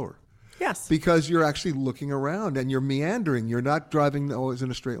drive slower. Yes. Because you're actually looking around and you're meandering. You're not driving always in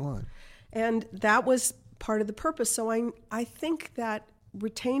a straight line. And that was part of the purpose. So I think that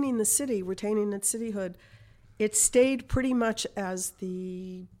retaining its cityhood it stayed pretty much as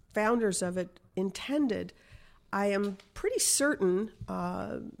the founders of it intended. I am pretty certain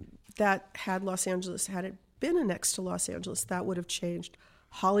that had it been annexed to Los Angeles, that would have changed.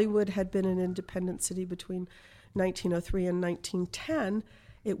 Hollywood had been an independent city between 1903 and 1910.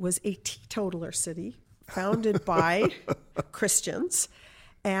 It was a teetotaler city founded by Christians.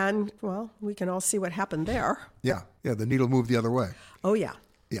 And, well, we can all see what happened there. Yeah, the needle moved the other way. Oh, yeah.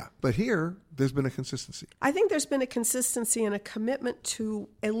 Yeah, but here, there's been a consistency. I think there's been a consistency and a commitment to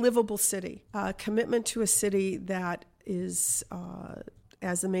a livable city, a commitment to a city that is,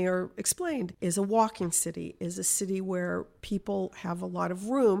 as the mayor explained, is a walking city, is a city where people have a lot of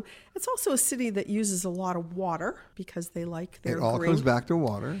room. It's also a city that uses a lot of water because they like their green. It all comes back to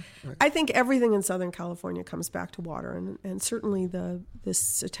water. Right? I think everything in Southern California comes back to water, and certainly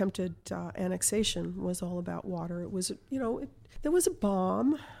this attempted annexation was all about water. It was, there was a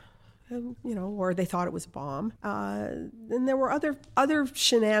bomb. Or they thought it was a bomb. And there were other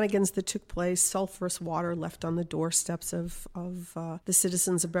shenanigans that took place, sulfurous water left on the doorsteps of the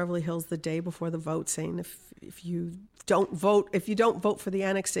citizens of Beverly Hills the day before the vote, saying if you don't vote for the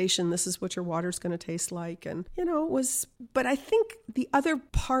annexation, this is what your water's going to taste like. And, it was, but I think the other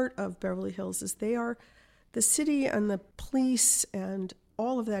part of Beverly Hills is they are, the city and the police and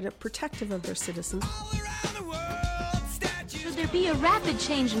all of that are protective of their citizens. Should there be a rapid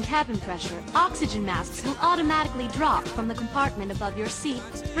change in cabin pressure, oxygen masks will automatically drop from the compartment above your seat,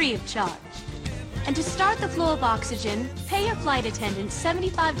 free of charge. And to start the flow of oxygen, pay your flight attendant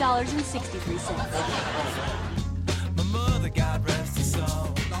 $75.63. My mother, God rest her soul.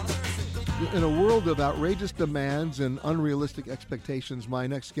 In a world of outrageous demands and unrealistic expectations, my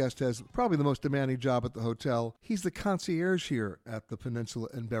next guest has probably the most demanding job at the hotel. He's the concierge here at the Peninsula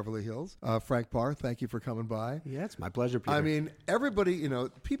in Beverly Hills. Frank Barr, thank you for coming by. Yeah, it's my pleasure, Peter. I mean, everybody,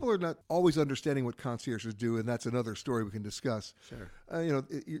 people are not always understanding what concierges do, and that's another story we can discuss. Sure.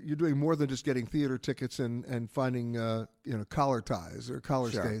 You're doing more than just getting theater tickets and finding, collar ties or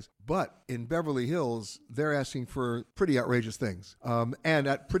collar stays. But in Beverly Hills, they're asking for pretty outrageous things, and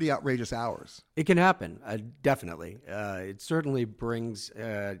at pretty outrageous hours. It can happen, definitely. It certainly brings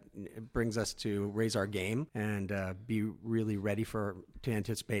us to raise our game and be really ready to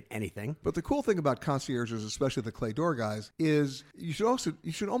anticipate anything. But the cool thing about concierges, especially the Clay Door guys, is you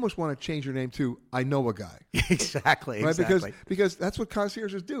should almost want to change your name to I Know a Guy. Exactly. Right? Exactly. Because that's what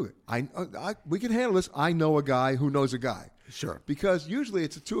concierges do. We can handle this. I know a guy who knows a guy. Sure. Because usually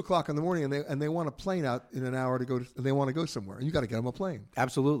it's at 2:00 in the morning, and they want a plane out in an hour to go. They want to go somewhere, and you got to get them a plane.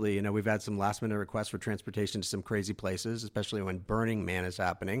 Absolutely. We've had some last-minute requests for transportation to some crazy places, especially when Burning Man is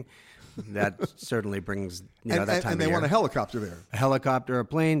happening. That certainly brings that time of year. And they want a helicopter there. A helicopter, a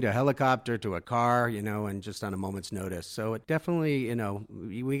plane, to a helicopter, to a car, and just on a moment's notice. So it definitely,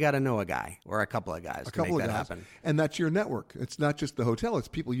 we got to know a guy or a couple of guys to make that happen. And that's your network. It's not just the hotel. It's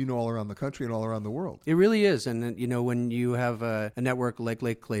people all around the country and all around the world. It really is. And, when you have a network like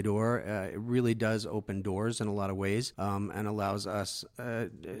Lake Clay Door, it really does open doors in a lot of ways and allows us,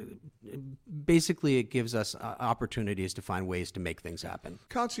 basically it gives us opportunities to find ways to make things happen.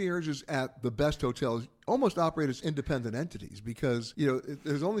 Concierges at the best hotels almost operate as independent entities because,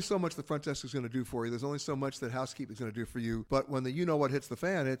 there's only so much the front desk is going to do for you. There's only so much that housekeeping is going to do for you. But when what hits the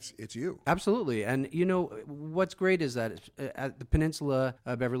fan, it's you. Absolutely. And, what's great is that at the Peninsula,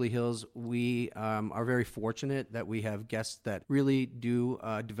 Beverly Hills, we are very fortunate that we have guests that really do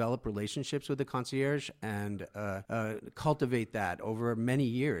develop relationships with the concierge and cultivate that over many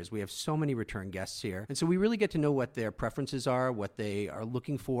years. We have so many return guests here. And so we really get to know what their preferences are, what they are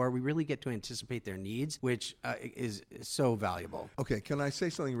looking for. We really get to anticipate their needs, which is so valuable. Okay, can I say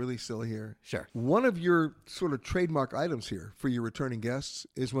something really silly here? Sure. One of your sort of trademark items here for your returning guests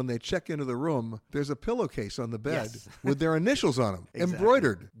is when they check into the room, there's a pillowcase on the bed with their initials on them,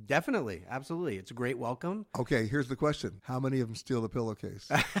 embroidered. Definitely, absolutely. It's a great welcome. Okay, here's the question. How many of them steal the pillowcase?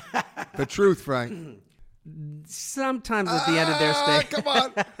 The truth, Frank. Sometimes at the end of their stay. Come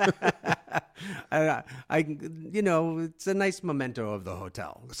on. It's a nice memento of the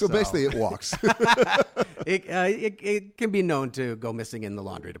hotel. So basically it walks. It can be known to go missing in the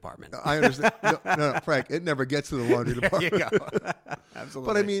laundry department. I understand. No, Frank, it never gets to the laundry department. There you go.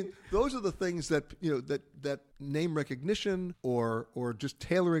 Absolutely. But I mean, those are the things that, that name recognition or just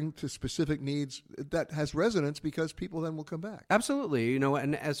tailoring to specific needs that has resonance because people then will come back. Absolutely.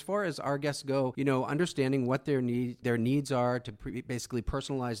 And as far as our guests go, understanding what their needs are to basically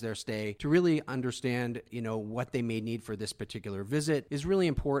personalize their stay, to really understand, what they may need for this particular visit is really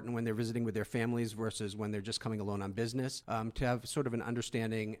important when they're visiting with their families versus when they're just coming alone on business, to have sort of an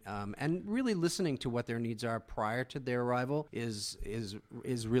understanding and really listening to what their needs are prior to their arrival is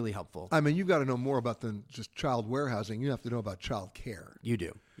really helpful. I mean, you've got to know more about than just child child warehousing, you have to know about child care. You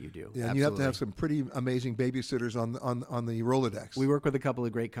do. Yeah, and you have to have some pretty amazing babysitters on the Rolodex. We work with a couple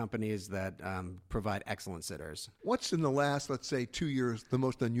of great companies that provide excellent sitters. What's in the last, let's say, 2 years, the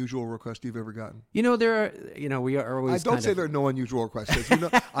most unusual request you've ever gotten? There are, we are always. I don't say there are no unusual requests.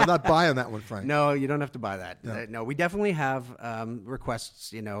 I'm not buying that one, Frank. No, you don't have to buy that. No, no, we definitely have requests,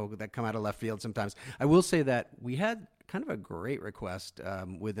 that come out of left field sometimes. I will say that we had kind of a great request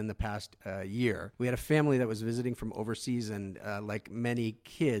within the past year. We had a family that was visiting from overseas, and like many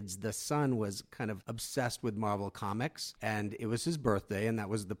kids, the son was kind of obsessed with Marvel Comics, and it was his birthday, and that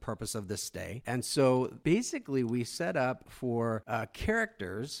was the purpose of this stay. And so basically we set up for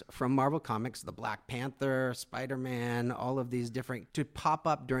characters from Marvel Comics, the Black Panther, Spider-Man, all of these different, to pop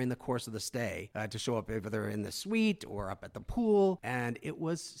up during the course of the stay, to show up either in the suite or up at the pool. And it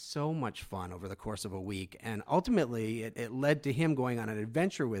was so much fun over the course of a week. And ultimately, it led to him going on an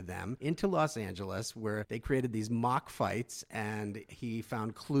adventure with them into Los Angeles, where they created these mock fights, and he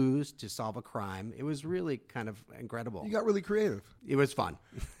found clues to solve a crime. It was really kind of incredible. You got really creative. It was fun.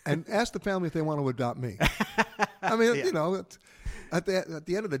 And ask the family if they want to adopt me. I mean, Yeah. At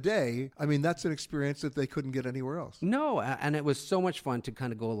the end of the day, I mean, that's an experience that they couldn't get anywhere else. No, and it was so much fun to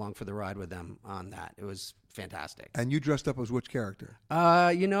kind of go along for the ride with them on that. It was fantastic. And you dressed up as which character?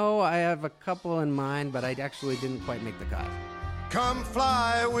 I have a couple in mind, but I actually didn't quite make the cut. Come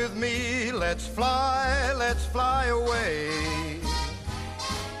fly with me, let's fly away.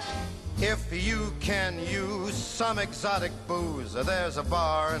 If you can use some exotic booze, there's a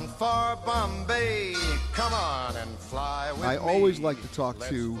bar in far Bombay. Come on and fly with me. I always like to talk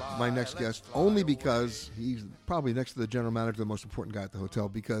to my next guest only because he's probably next to the general manager, the most important guy at the hotel,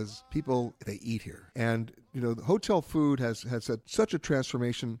 because people, they eat here. And the hotel food has had such a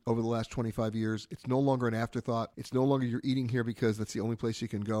transformation over the last 25 years. It's no longer an afterthought. It's no longer you're eating here because that's the only place you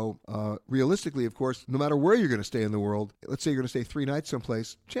can go. Realistically, of course, no matter where you're going to stay in the world, let's say you're going to stay 3 nights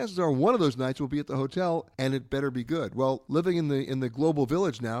someplace, chances are one of those nights will be at the hotel, and it better be good. Well, living in the global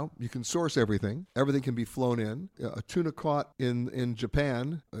village now, you can source everything. Everything can be flown in. A tuna caught in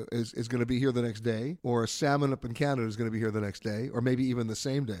Japan is going to be here the next day, or a salmon up in Canada is going to be here the next day, or maybe even the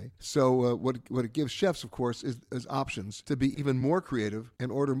same day. So what it gives chefs, of course, is options to be even more creative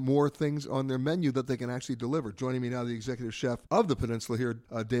and order more things on their menu that they can actually deliver. Joining me now, the executive chef of the Peninsula here,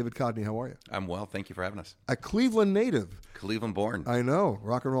 David Codney. How are you? I'm well. Thank you for having us. A Cleveland native. Cleveland born. I know.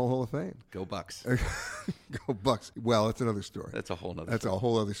 Rock and Roll Hall of Fame. Go Bucks. Go Bucks. Well, that's another story. That's a whole other. That's a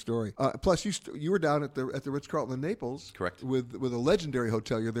whole other story. Plus, you were down at the Ritz-Carlton in Naples. Correct. With a legendary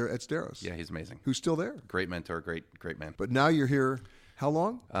hotelier there, Ed Steros. Yeah, he's amazing. Who's still there? Great mentor. Great man. But now you're here. How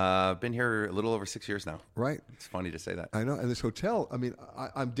long? Been here a little over 6 years now. Right. It's funny to say that. I know. And this hotel, I mean,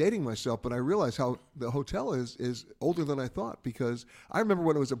 I'm dating myself, but I realize how the hotel is older than I thought, because I remember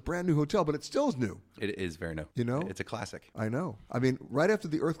when it was a brand new hotel, but it still is new. It is very new. It's a classic. I know. I mean, right after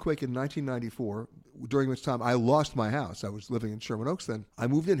the earthquake in 1994, during which time I lost my house, I was living in Sherman Oaks then, I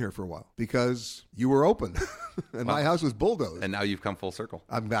moved in here for a while because you were open and my house was bulldozed. And now you've come full circle.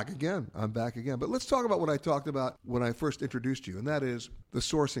 I'm back again. But let's talk about what I talked about when I first introduced you, and that is the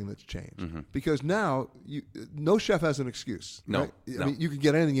sourcing that's changed. Mm-hmm. Because now, no chef has an excuse. No, right? I mean, you can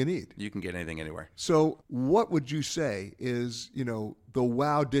get anything you need. You can get anything anywhere. So what would you say is, the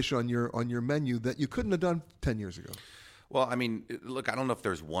wow dish on your menu that you couldn't have done 10 years ago? Well, I mean, look, I don't know if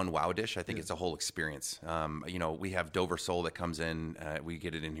there's one wow dish. I think it's a whole experience. We have Dover sole that comes in. We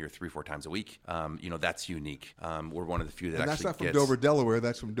get it in here 3-4 times a week. That's unique. We're one of the few that and actually that's not from Dover, Delaware.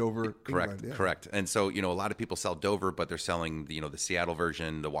 That's from Dover, Correct, England. Yeah. Correct. And so, a lot of people sell Dover, but they're selling, the Seattle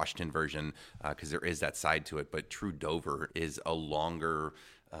version, the Washington version, because there is that side to it. But true Dover is a longer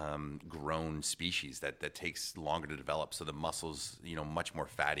grown species that takes longer to develop, so the muscle's much more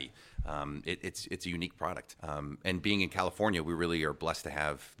fatty. It's a unique product, and being in California, we really are blessed to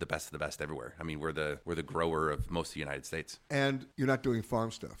have the best of the best everywhere. I mean, we're the grower of most of the United States. And you're not doing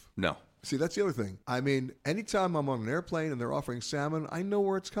farm stuff. No. See, that's the other thing. I mean, anytime I'm on an airplane and they're offering salmon, I know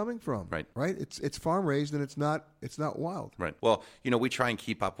where it's coming from. Right. Right? It's farm raised and it's not wild. Right. Well, we try and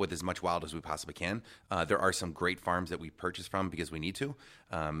keep up with as much wild as we possibly can. There are some great farms that we purchase from because we need to.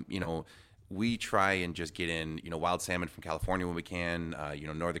 We try and just get in, wild salmon from California when we can,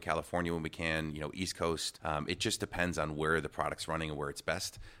 Northern California when we can, East Coast. It just depends on where the product's running and where it's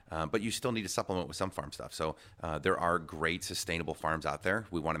best. But you still need to supplement with some farm stuff. So there are great sustainable farms out there.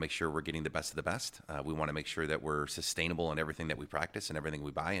 We want to make sure we're getting the best of the best. We want to make sure that we're sustainable in everything that we practice and everything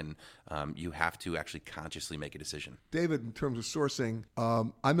we buy. And you have to actually consciously make a decision. David, in terms of sourcing,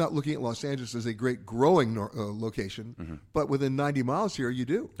 I'm not looking at Los Angeles as a great growing location, but within 90 miles here, you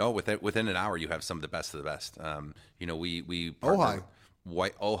do. Oh, within an hour, you have some of the best of the best. We Ojai.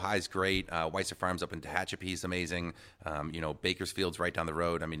 Ojai's great. Weiser Farms up in Tehachapi is amazing. Bakersfield's right down the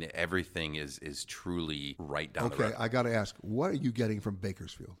road. I mean, everything is truly right down the road. Okay, I got to ask, what are you getting from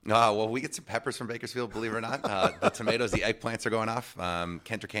Bakersfield? Well, we get some peppers from Bakersfield, believe it or not. The tomatoes, the eggplants are going off.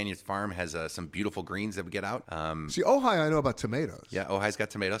 Kentor Canyon's farm has some beautiful greens that we get out. See, Ojai, I know about tomatoes. Yeah, Ojai's got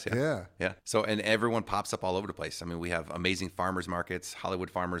tomatoes. Yeah. So, and everyone pops up all over the place. I mean, we have amazing farmers markets, Hollywood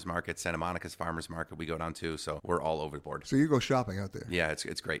farmers market, Santa Monica's farmers market we go down to. So we're all over the board. So you go shopping out there. Yeah,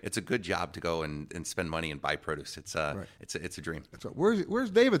 it's great. It's a good job to go and spend money and buy produce. It's it's a dream. So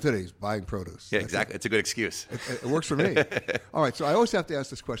where's David today? He's buying produce. Yeah, exactly. It's a good excuse. It works for me. All right. So I always have to ask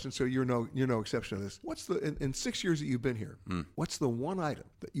this question. So you're no exception to this. What's in 6 years that you've been here? What's the one item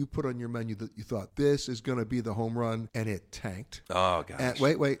that you put on your menu that you thought this is going to be the home run and it tanked? Oh gosh. And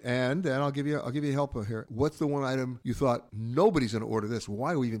wait, and I'll give you help here. What's the one item you thought nobody's going to order this?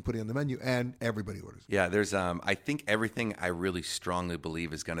 Why are we even putting it on the menu? And everybody orders. Yeah, there's I think everything I really strongly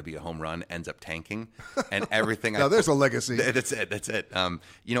believe is going to be a home run ends up tanking, and everything. Now there's a legacy. That's it.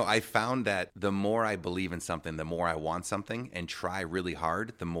 I found that the more I believe in something, the more I want something, and try really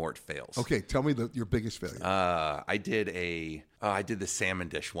hard, the more it fails. Okay, tell me your biggest failure. I did the salmon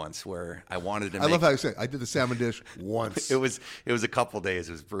dish once where I wanted to. I love how you say it. I did the salmon dish once. It was a couple days.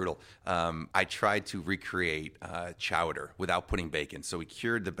 It was brutal. I tried to recreate chowder without putting bacon. So we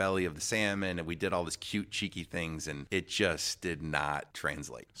cured the belly of the salmon and we did all this cute, cheeky things, and it just did not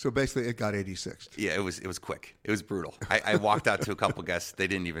translate. So basically, it got 86. Yeah, it was quick. It was brutal. I walked out to a couple guests. They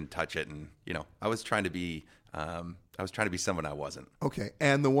didn't even touch it, and I was trying to be. I was trying to be someone I wasn't. Okay,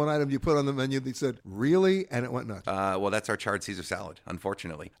 and the one item you put on the menu, they said, really? And it went nuts. Well, that's our charred Caesar salad,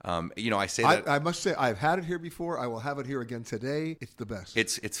 unfortunately. I say that... I must say, I've had it here before. I will have it here again today. It's the best.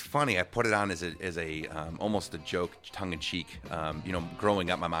 It's funny. I put it on as a almost a joke, tongue-in-cheek.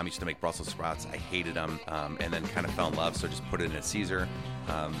 Growing up, my mom used to make Brussels sprouts. I hated them, and then kind of fell in love, so just put it in a Caesar,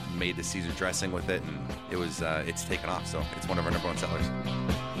 made the Caesar dressing with it, and it's taken off, so it's one of our number one sellers.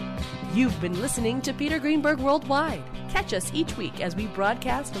 You've been listening to Peter Greenberg Worldwide. Catch us each week as we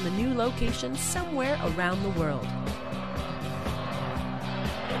broadcast from a new location somewhere around the world.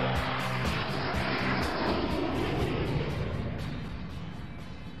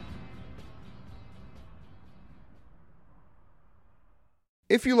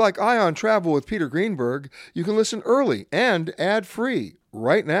 If you like Ion Travel with Peter Greenberg, you can listen early and ad-free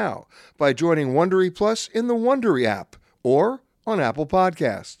right now by joining Wondery Plus in the Wondery app or on Apple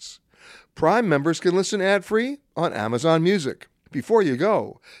Podcasts. Prime members can listen ad-free on Amazon Music. Before you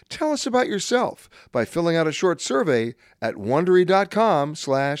go, tell us about yourself by filling out a short survey at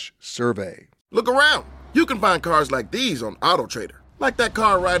Wondery.com/survey. Look around. You can find cars like these on AutoTrader, like that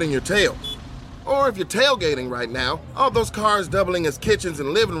car right in your tail. Or if you're tailgating right now, all those cars doubling as kitchens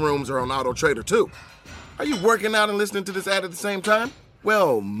and living rooms are on AutoTrader too. Are you working out and listening to this ad at the same time?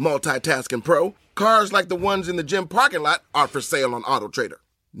 Well, multitasking pro, cars like the ones in the gym parking lot are for sale on AutoTrader.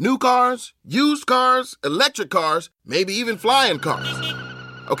 New cars, used cars, electric cars, maybe even flying cars.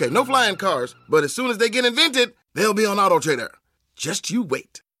 Okay, no flying cars, but as soon as they get invented, they'll be on AutoTrader. Just you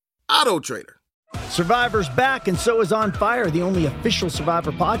wait. AutoTrader. Survivor's back, and so is On Fire, the only official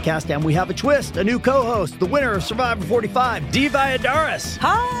Survivor podcast, and we have a twist, a new co-host, the winner of Survivor 45, Dee Valladares.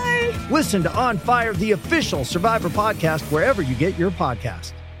 Hi! Listen to On Fire, the official Survivor podcast, wherever you get your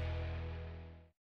podcast.